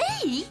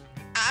 Me?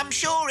 I'm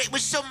sure it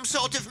was some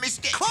sort of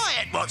mistake.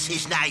 Quiet,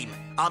 what's-his-name?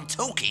 I'm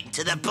talking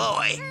to the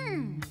boy.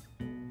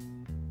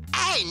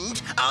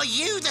 And are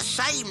you the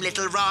same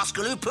little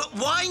rascal who put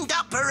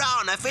wind-up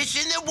piranha fish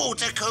in the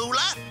water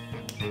cooler?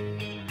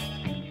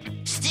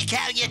 Stick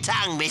out your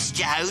tongue, Miss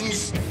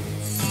Jones.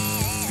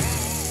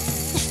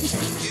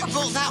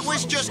 Well, that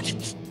was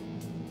just...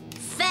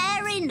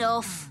 Fair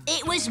enough.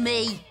 It was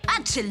me.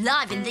 Had to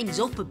liven things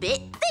up a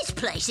bit. This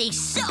place is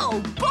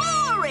so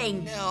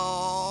boring.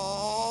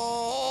 Oh.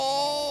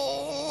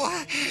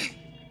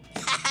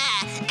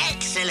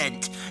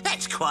 Excellent.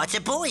 That's quite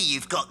a boy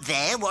you've got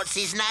there. What's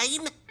his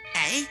name?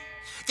 Eh?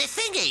 The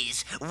thing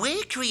is,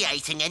 we're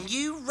creating a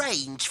new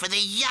range for the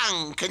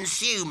young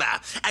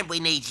consumer, and we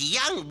need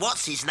young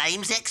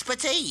what's-his-name's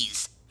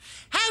expertise.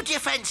 How do you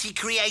fancy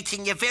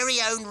creating your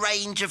very own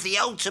range of the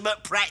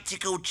ultimate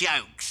practical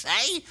jokes,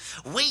 eh?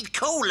 We'd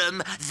call them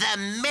the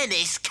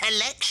Menace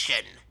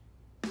Collection.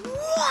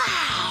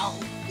 Wow!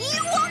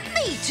 You want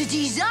me to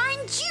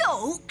design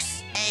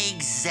jokes?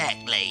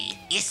 Exactly.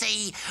 You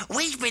see,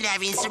 we've been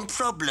having some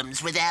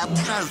problems with our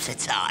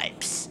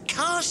prototypes.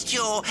 Cast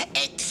your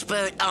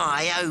expert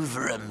eye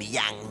over 'em,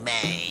 young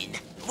man.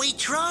 We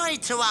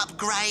tried to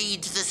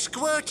upgrade the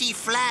squirty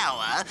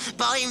flower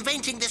by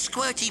inventing the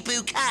squirty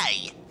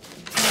bouquet.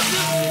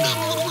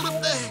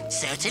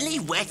 Certainly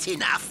wet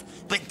enough,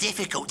 but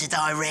difficult to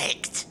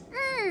direct.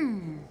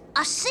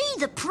 I see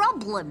the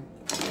problem.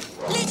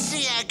 Let's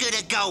see how good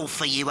a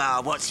golfer you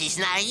are, what's his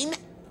name?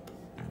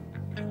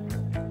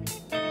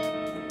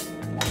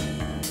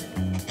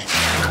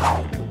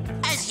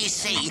 As you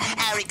see,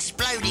 our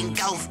exploding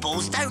golf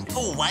balls don't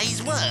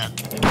always work.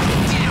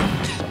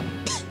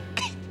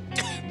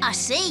 I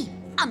see.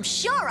 I'm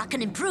sure I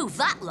can improve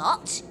that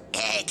lot.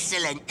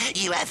 Excellent.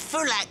 You have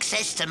full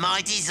access to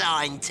my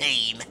design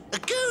team.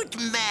 Good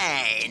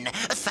man.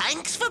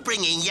 Thanks for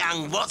bringing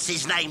young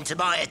what's-his-name to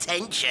my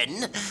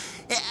attention.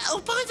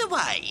 Oh, by the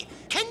way,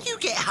 can you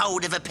get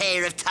hold of a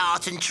pair of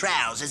tartan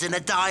trousers and a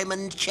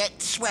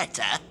diamond-checked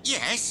sweater?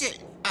 Yes,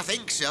 I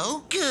think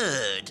so.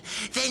 Good.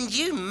 Then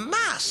you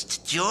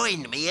must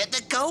join me at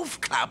the golf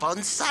club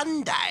on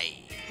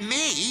Sunday.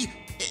 Me?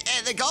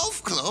 At the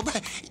golf club?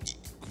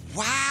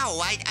 Wow,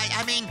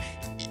 I mean...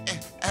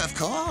 of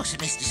course,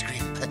 Mr.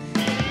 Scrimp.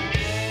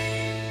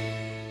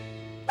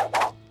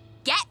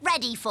 Get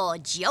ready for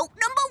joke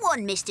number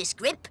 1, Mr.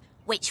 Scrimp,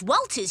 which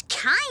Walter's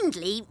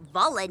kindly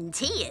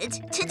volunteered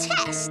to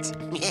test.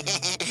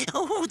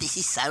 Oh, this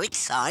is so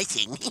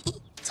exciting.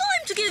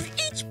 Time to give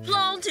each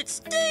plant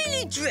its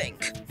daily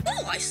drink.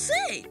 Oh, I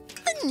say,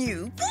 a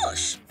new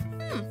bush.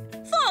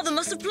 Father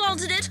must have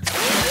planted it.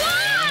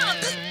 Wow!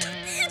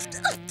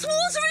 It's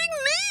watering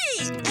me!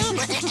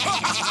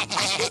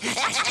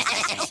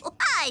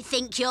 I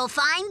think you'll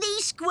find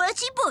the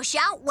squirty bush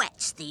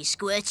outwets the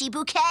squirty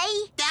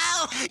bouquet.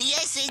 Oh,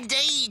 yes,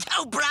 indeed.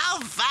 Oh,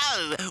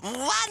 bravo.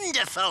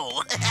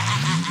 Wonderful.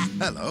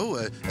 Hello,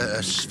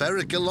 a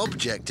spherical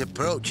object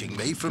approaching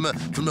me from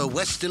a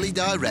westerly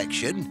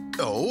direction.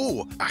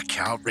 Oh, I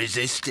can't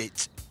resist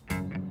it.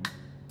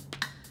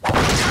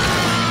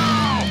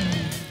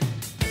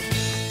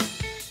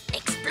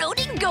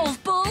 Exploding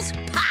golf balls?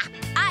 Ha!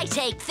 I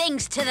take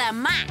things to the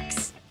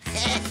max.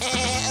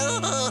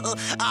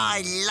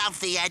 I love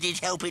the added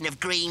helping of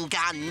green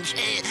guns.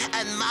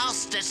 A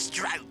master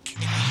stroke.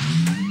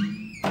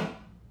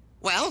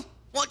 Well,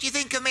 what do you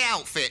think of my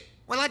outfit?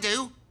 Well, I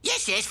do.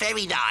 Yes,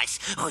 very nice.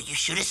 Oh, you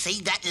should have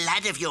seen that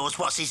lad of yours,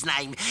 what's his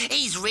name?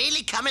 He's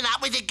really coming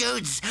up with the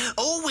goods.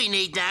 All we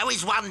need now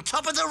is one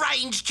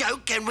top-of-the-range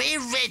joke and we're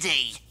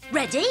ready.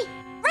 Ready?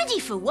 Ready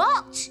for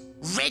what?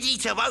 Ready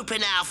to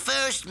open our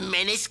first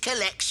Menace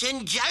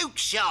Collection joke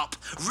shop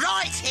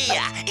right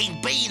here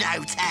in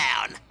Beano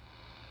Town.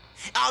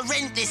 I'll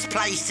rent this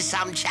place to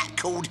some chap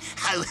called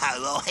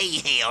Ho-Ho or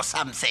Hee-Hee or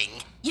something.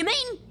 You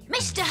mean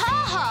Mr.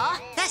 Ha-Ha?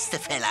 That's the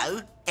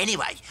fellow.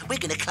 Anyway, we're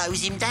going to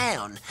close him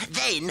down,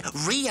 then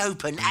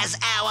reopen as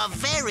our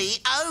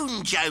very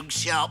own joke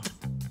shop.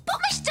 But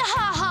Mr.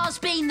 Ha-Ha's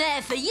been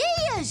there for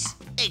years.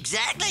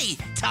 Exactly.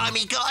 Time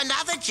he got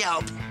another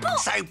job.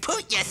 So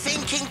put your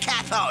thinking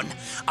cap on.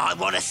 I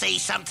want to see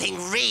something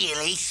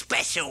really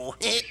special.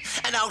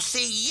 And I'll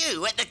see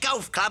you at the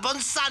golf club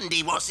on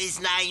Sunday, what's his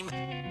name?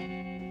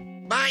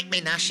 Bite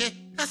me, Gnasher.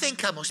 I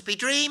think I must be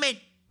dreaming.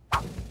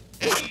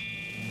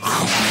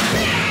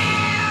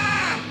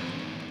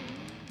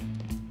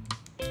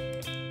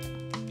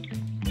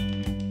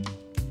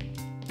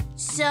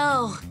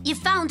 So, you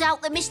found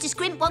out that Mr.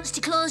 Scrimp wants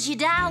to close you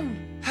down?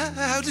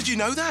 How did you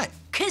know that?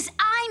 'Cause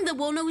I'm the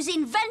one who's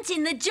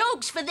inventing the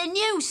jokes for the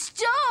new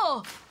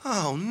store.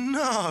 Oh,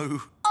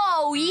 no.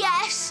 Oh,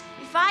 yes.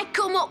 If I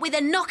come up with a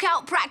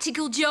knockout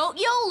practical joke,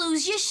 you'll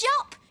lose your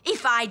shop.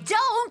 If I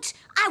don't,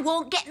 I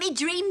won't get me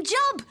dream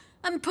job.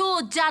 And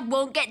poor Dad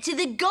won't get to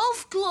the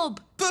golf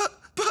club. But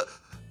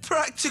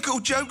practical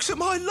jokes are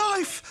my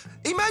life.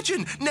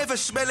 Imagine never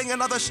smelling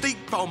another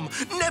stink bomb,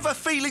 never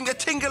feeling the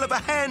tingle of a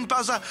hand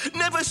buzzer,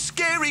 never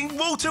scaring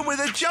Walter with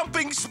a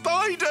jumping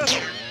spider.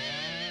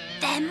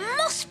 There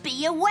must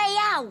be a way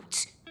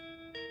out.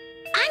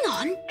 Hang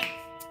on.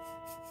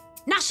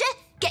 Gnasher,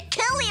 get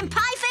Curly and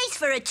Pieface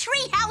for a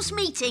treehouse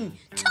meeting.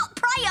 Top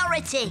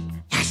priority.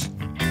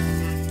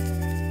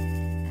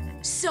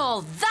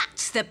 So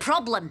that's the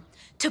problem.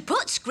 To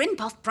put Scrimp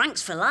off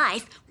pranks for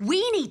life,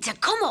 we need to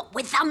come up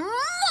with the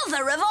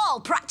mother of all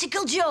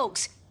practical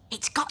jokes.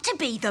 It's got to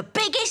be the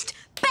biggest,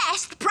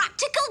 best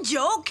practical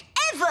joke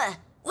ever.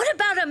 What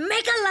about a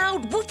mega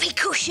loud whoopee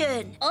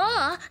cushion?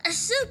 Or a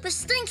super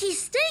stinky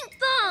stink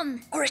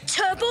bomb. Or a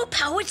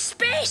turbo-powered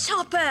space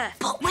hopper?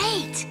 But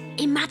wait,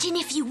 imagine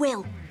if you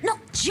will, not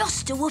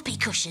just a whoopee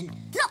cushion,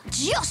 not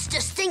just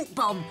a stink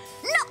bomb,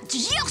 not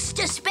just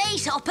a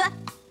space hopper,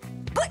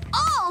 but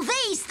all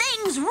these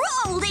things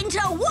rolled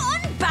into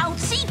one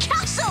bouncy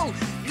castle!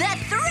 The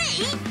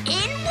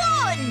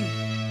 3-in-1!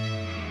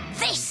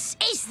 This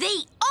is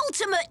the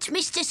ultimate,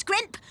 Mr.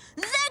 Scrimp,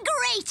 the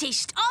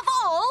greatest of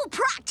all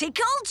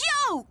practical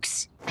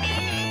jokes!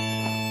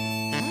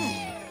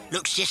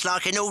 Looks just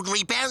like an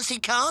ordinary bouncy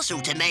castle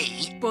to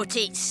me. But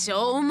it's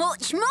so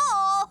much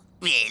more!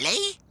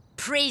 Really?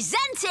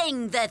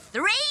 Presenting the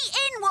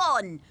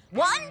 3-in-1!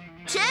 1,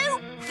 2,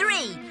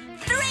 3.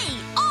 3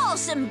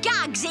 awesome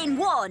gags in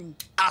one.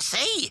 I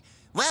see.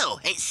 Well,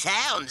 it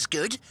sounds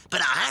good,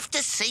 but I have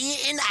to see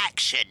it in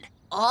action.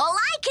 All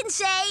I can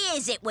say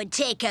is it would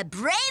take a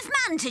brave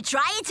man to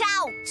try it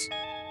out.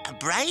 A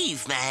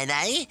brave man,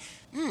 eh?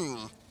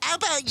 How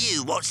about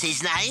you? What's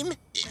his name?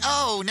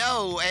 Oh,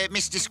 no,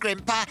 Mr.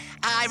 Scrimp.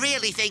 I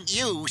really think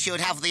you should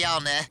have the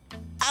honour.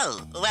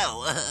 Oh,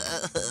 well,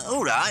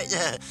 all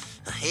right.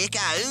 Here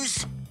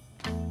goes.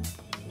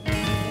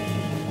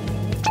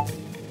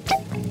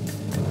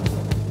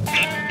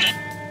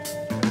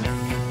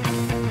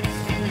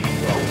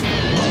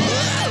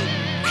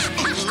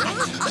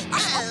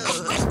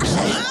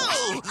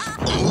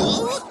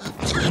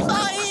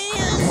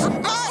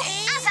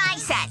 As I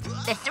said,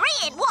 the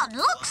 3-in-1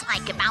 looks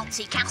like a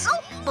bouncy castle,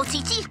 but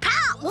it is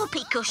part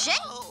whoopee cushion.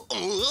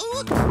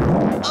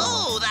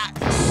 Oh, that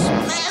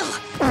smell!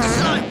 It's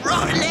like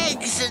rotten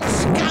eggs and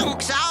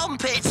skunks'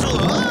 armpits.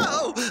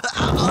 Oh,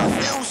 I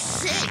feel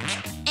sick.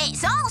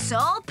 It's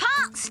also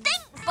part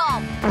stink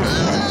bomb.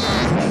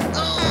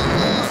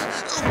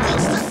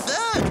 What's the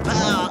third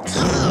part?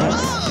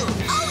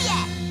 Oh,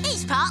 yeah,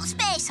 it's part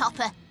space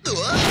hopper.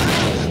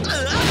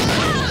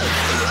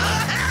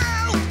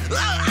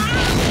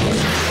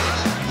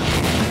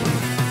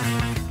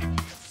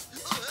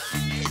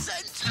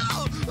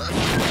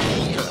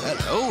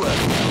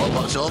 Hello,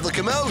 what's all the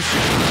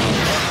commotion?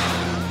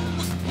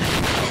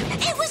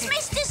 It was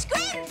Mr.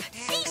 Scrimp!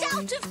 He's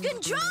out of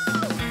control!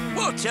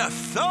 What a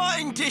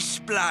fine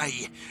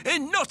display!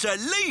 And not a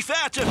leaf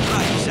out of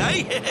place,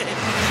 eh?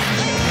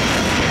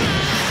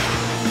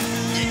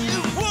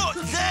 What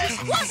the...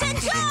 Wasn't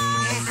us!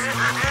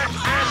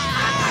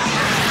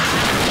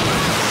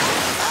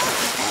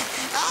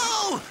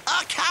 Oh,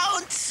 I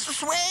can't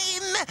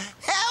swim!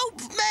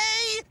 Help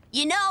me!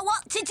 You know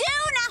what to do,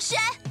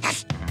 Gnasher!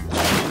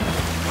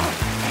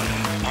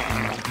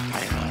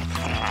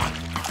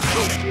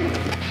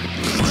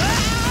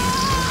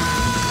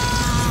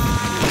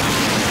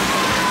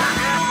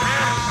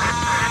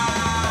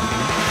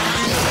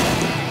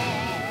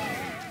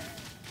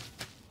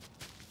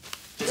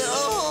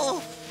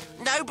 Oh,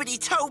 nobody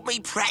told me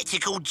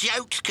practical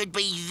jokes could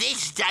be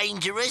this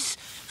dangerous.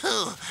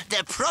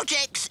 The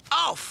project's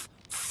off.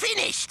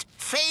 Finished.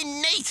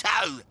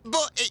 Finito.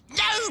 But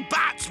no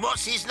buts,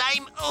 what's his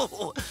name?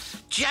 Oh,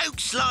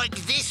 jokes like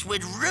this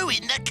would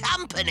ruin the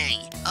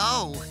company.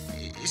 Oh,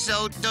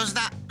 so does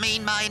that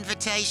mean my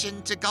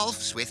invitation to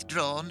golf's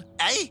withdrawn?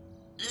 Eh?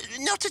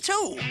 Not at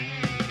all.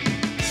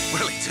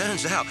 Well, it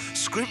turns out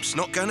Scrimp's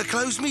not going to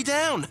close me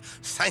down,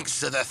 thanks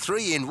to the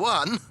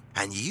 3-in-1.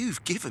 And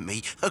you've given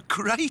me a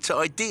great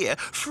idea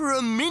for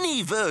a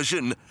mini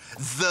version.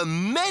 The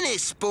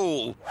Menace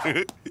Ball.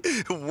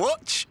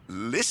 Watch,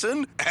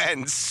 listen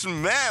and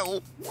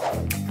smell.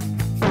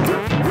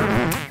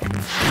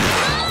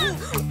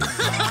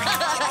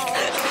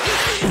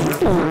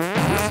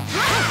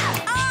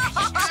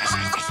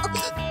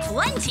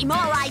 Plenty more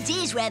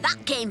ideas where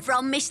that came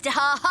from, Mr.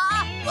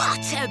 Ha-Ha.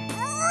 What a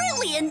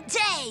brilliant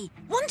day.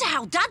 Wonder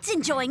how Dad's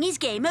enjoying his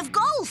game of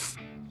golf.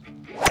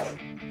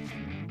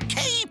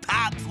 Keep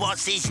up,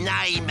 what's his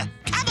name?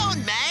 Come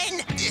on,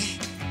 man.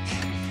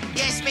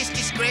 Yes, Mr.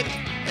 Scrimp.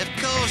 Of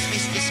course,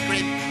 Mr.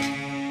 Scrimp.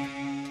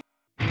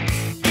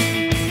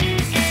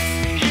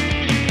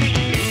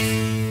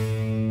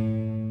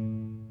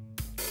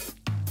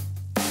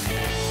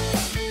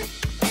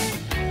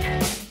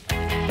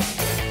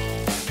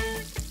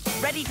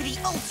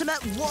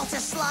 ultimate water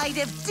slide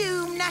of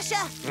doom,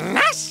 Gnasher.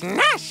 Gnash,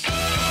 gnash!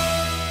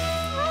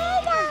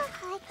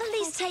 At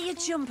least take your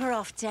jumper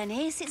off,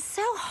 Dennis. It's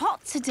so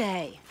hot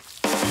today.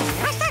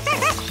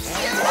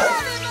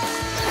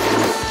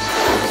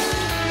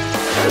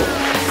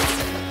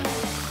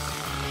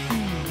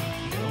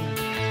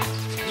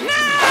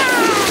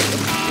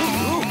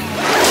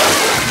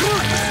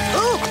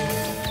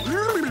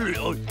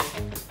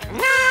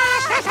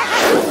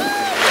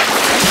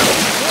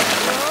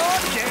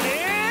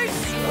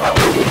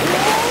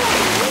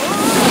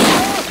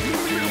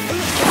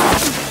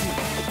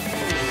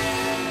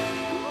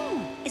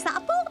 Is that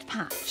a bald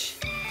patch?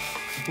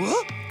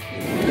 What?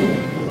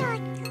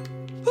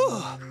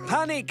 Oh,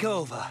 panic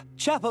over.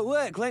 Chap at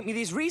work lent me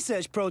this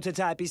research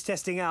prototype he's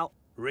testing out.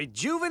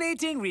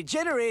 Rejuvenating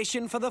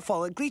regeneration for the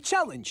follically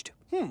challenged.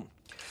 Oh.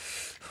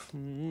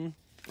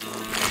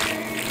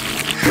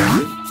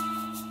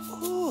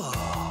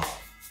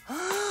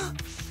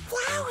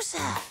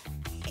 Wowzer!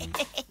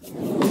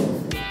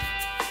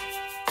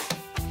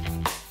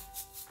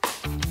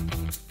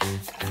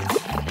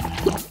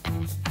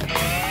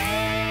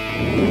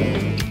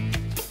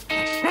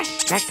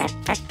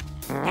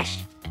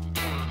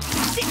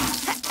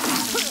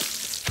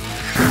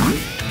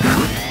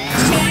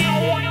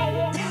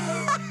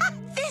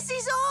 This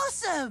is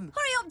awesome!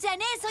 Hurry up,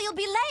 Dennis, or you'll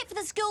be late for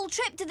the school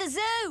trip to the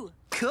zoo.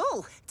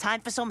 Cool.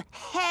 Time for some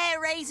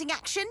hair-raising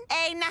action,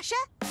 eh,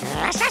 Gnasher?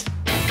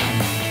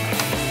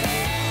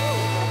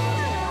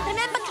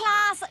 Remember,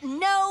 class,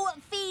 no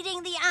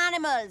feeding the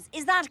animals.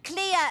 Is that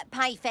clear,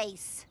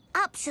 Pieface?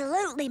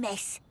 Absolutely,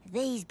 miss.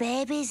 These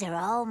babies are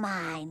all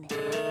mine.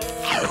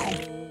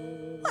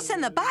 What's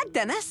in the bag,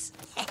 Dennis?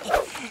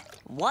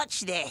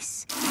 Watch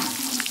this.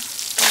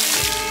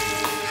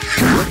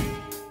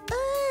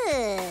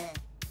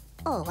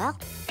 Oh, well.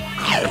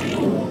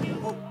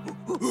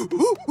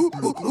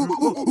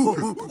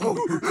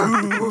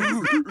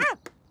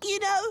 You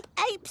know,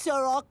 apes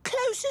are our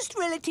closest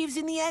relatives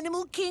in the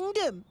animal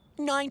kingdom.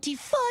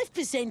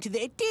 95% of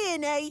their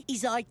DNA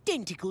is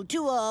identical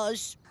to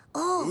ours.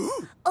 Oh,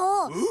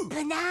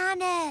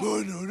 banana.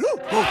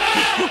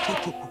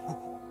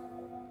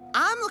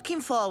 I'm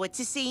looking forward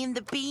to seeing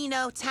the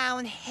Beano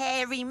Town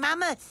hairy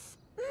mammoth.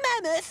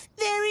 Mammoth?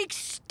 They're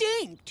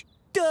extinct.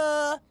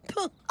 Duh.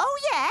 Oh,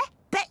 yeah?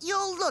 Bet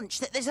your lunch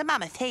that there's a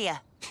mammoth here.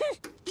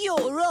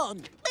 You're on.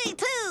 Me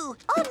too.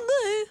 On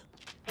Moo.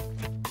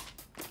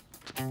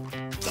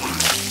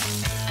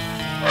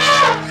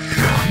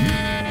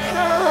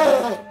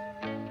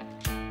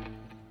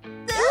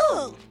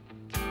 Oh.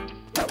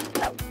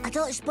 I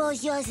don't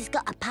suppose yours has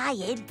got a pie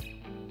in.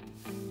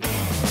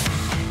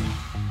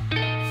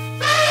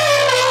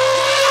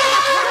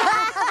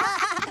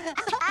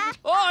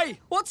 Oi!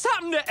 What's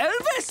happened to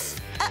Elvis?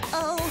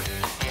 Uh-oh.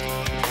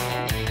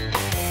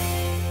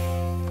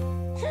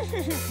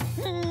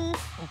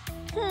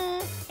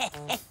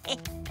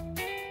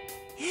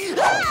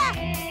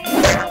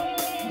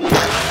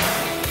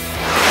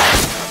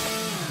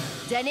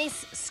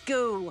 Dennis,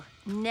 school,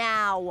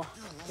 now.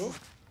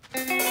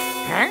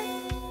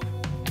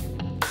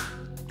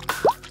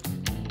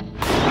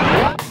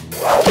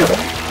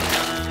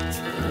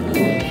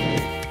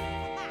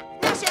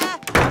 Gnasher,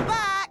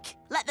 back!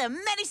 Let the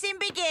medicine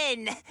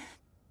begin.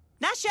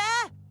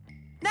 Gnasher!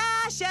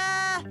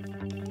 Gnasher!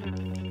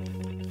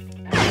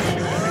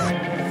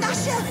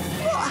 Gnasher,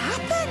 what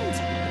happened?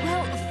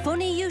 Well,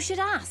 funny you should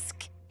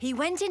ask. He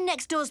went in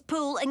next door's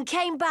pool and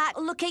came back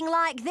looking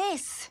like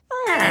this.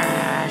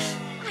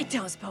 I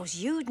don't suppose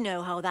you'd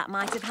know how that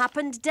might have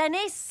happened,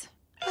 Dennis.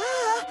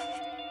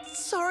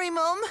 Sorry,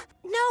 Mum.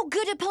 No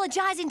good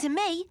apologising to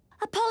me.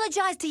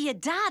 Apologise to your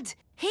dad.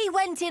 He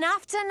went in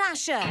after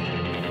Gnasher.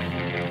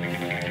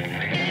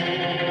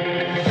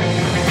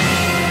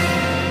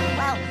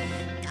 Well,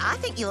 I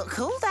think you look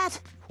cool, Dad.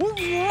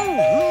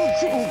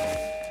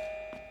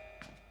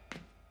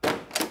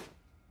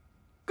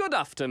 Good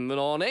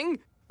afternoon.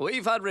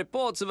 We've had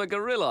reports of a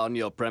gorilla on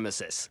your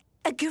premises.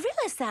 A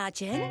gorilla,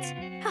 Sergeant?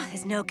 Oh,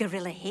 there's no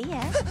gorilla here.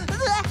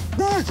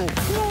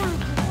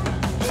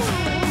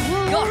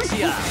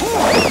 Gotcha!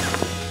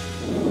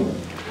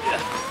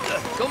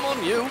 Come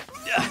on, you.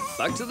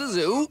 Back to the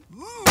zoo.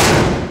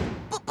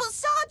 But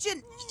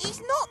Sergeant, he's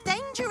not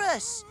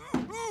dangerous.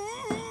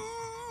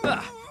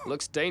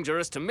 Looks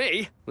dangerous to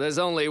me. There's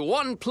only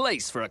one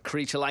place for a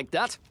creature like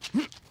that.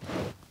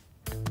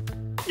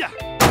 Yeah.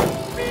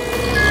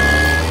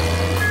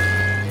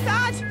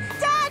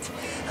 Dad!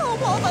 Oh,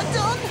 what have I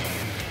done?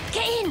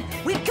 Get in!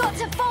 We've got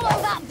to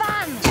follow that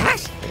van!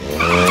 Yes!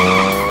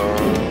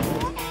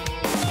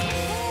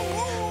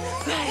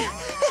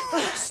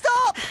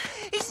 Stop!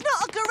 He's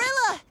not a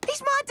gorilla!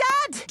 He's my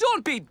dad!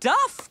 Don't be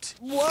daft!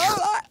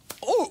 What?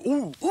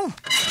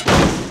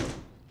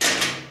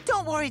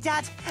 Don't worry,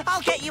 Dad.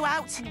 I'll get you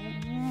out.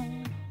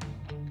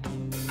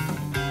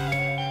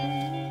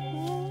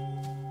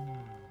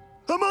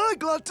 Am I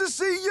glad to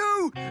see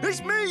you?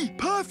 It's me,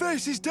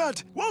 Pieface's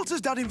dad.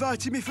 Walter's dad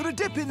invited me for a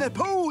dip in their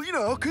pool, you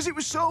know, because it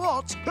was so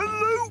hot. And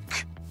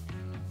Luke!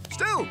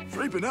 Still,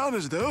 3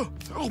 bananas, though.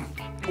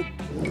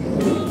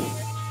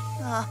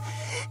 Oh,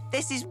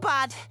 this is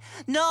bad.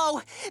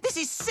 No, this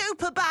is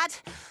super bad.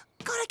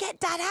 Gotta get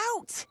Dad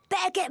out.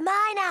 Better get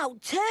mine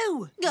out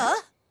too.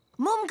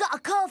 Mum got a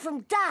call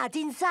from Dad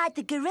inside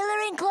the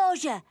gorilla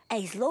enclosure.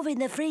 He's loving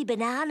the free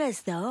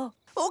bananas, though.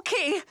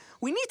 OK,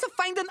 we need to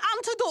find an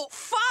antidote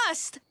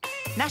fast.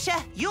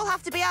 Gnasher, you'll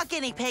have to be our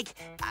guinea pig.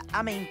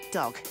 I mean,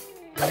 dog.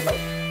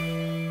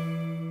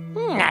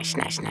 Nash,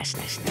 nash, nash,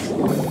 nash, nash.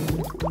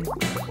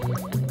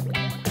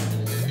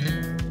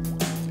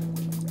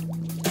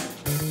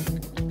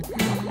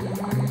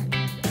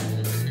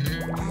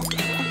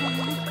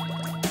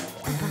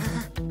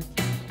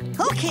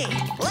 OK,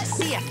 let's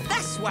see if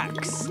this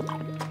works.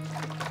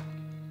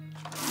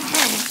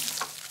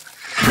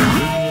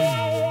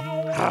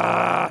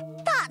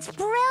 That's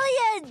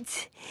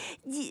brilliant!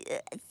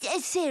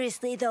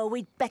 Seriously, though,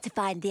 we'd better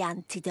find the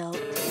antidote.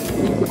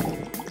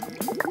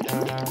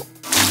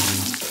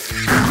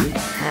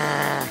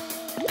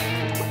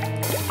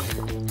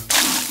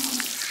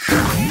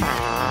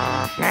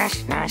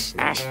 Nash, nash,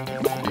 nash.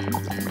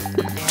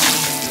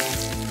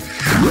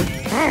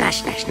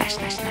 Nash, nash, nash,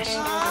 nash, nash.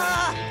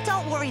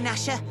 Don't worry,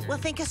 Gnasher. We'll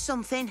think of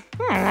something.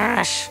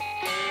 Nash.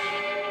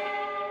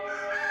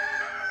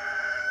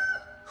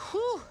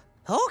 Whew.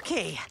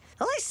 OK,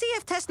 let's see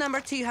if test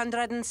number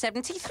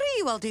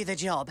 273 will do the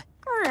job.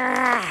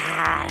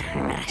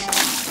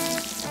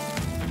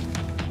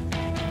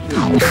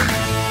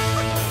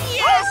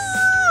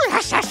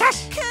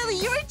 Yes! Curly,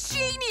 you're a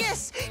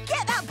genius!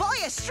 Get that boy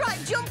a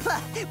striped jumper.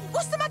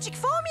 What's the magic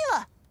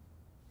formula?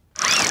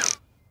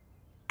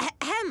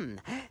 Ahem.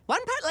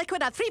 1 part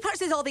liquid, add 3 parts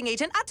dissolving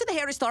agent, add to the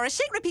hair restorer,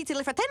 shake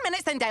repeatedly for 10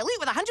 minutes, then dilute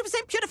with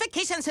 100%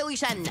 purification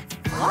solution.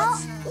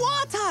 What?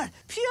 Water!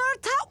 Pure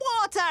tap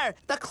water!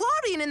 The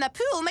chlorine in the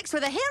pool mixed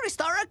with the hair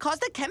restorer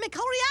caused a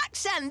chemical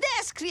reaction.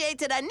 This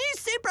created a new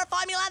super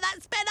formula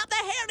that sped up the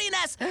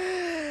hairiness.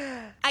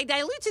 I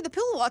diluted the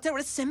pool water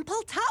with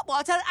simple tap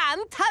water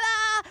and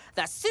ta-da!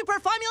 The super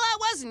formula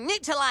was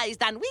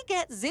neutralized and we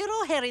get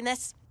 0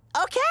 hairiness.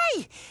 OK.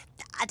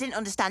 I didn't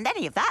understand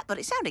any of that, but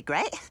it sounded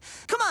great.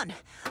 Come on,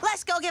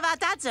 let's go give our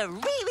dads a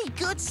really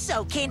good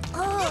soaking.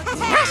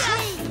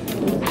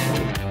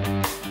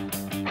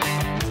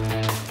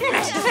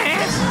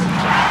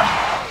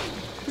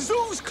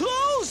 Zoo's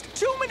closed!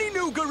 Too many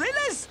new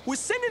gorillas! We're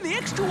sending the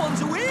extra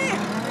ones away!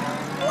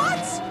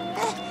 What?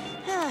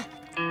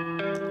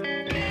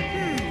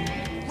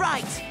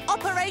 Right,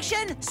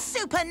 Operation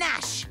Super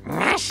Nash.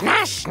 Nash,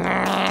 nash,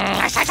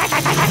 nash.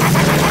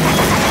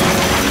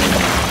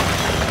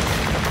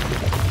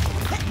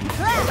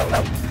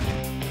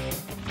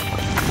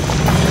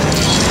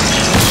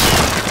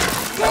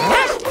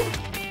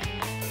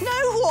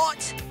 Now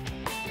what?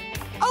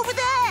 Over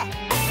there!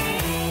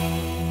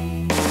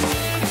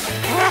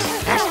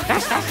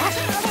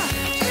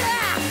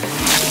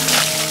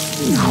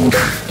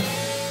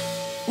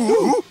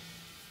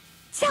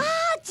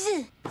 Dad!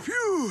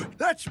 Phew,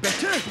 that's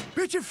better.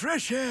 Bit of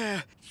fresh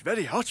air. It's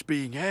very hot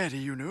being airy,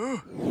 you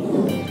know.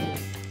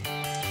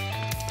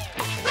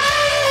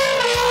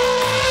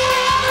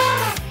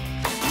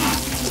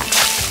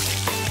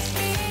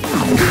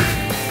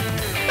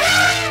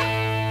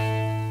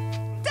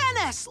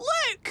 Dennis,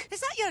 look! Is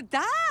that your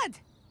dad?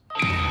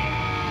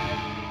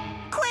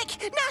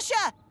 Quick,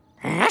 Gnasher!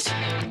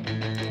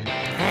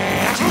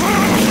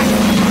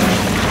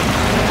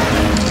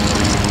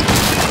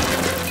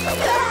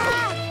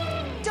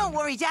 Don't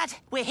worry, Dad.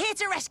 We're here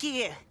to rescue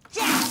you.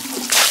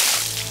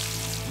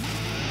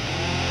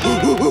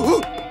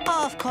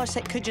 Oh, of course,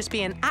 it could just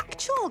be an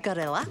actual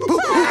gorilla.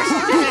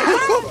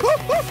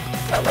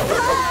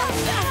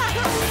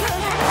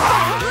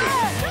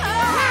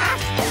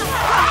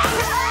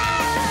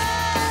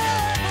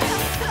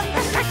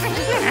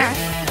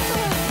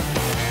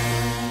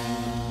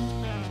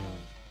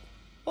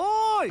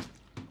 Oi!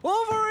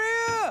 Over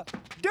here!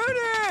 Did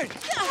it!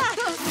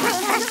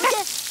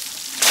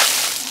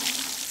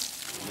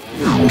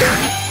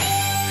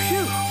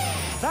 Phew!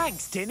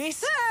 Thanks,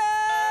 Dennis.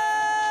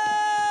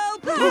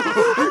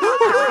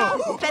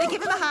 Better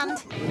give him a hand.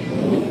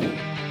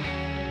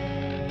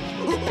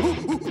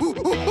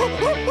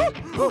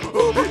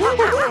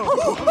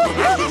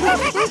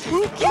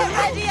 Get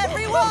ready,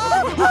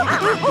 everyone!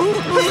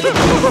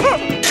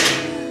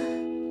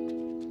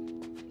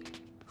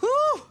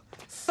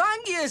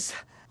 Thank yous.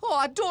 Oh,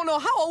 I don't know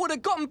how I would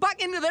have gotten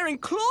back into their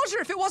enclosure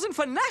if it wasn't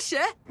for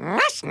Gnasher.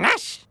 Nash,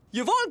 nash.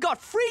 You've all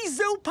got free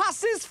zoo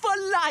passes for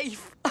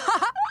life.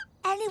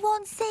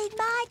 Anyone seen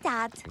my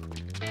dad?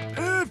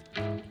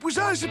 Was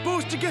I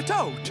supposed to get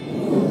out?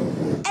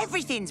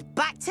 Everything's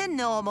back to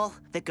normal.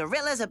 The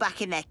gorillas are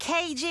back in their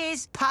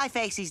cages,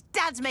 Pieface's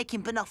dad's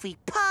making banoffee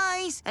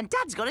pies, and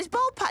Dad's got his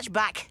bald patch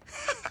back.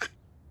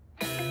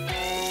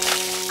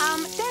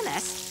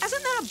 Dennis,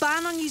 isn't there a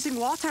ban on using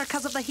water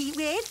because of the heat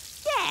wave?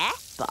 Yeah,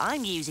 but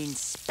I'm using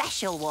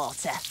special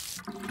water.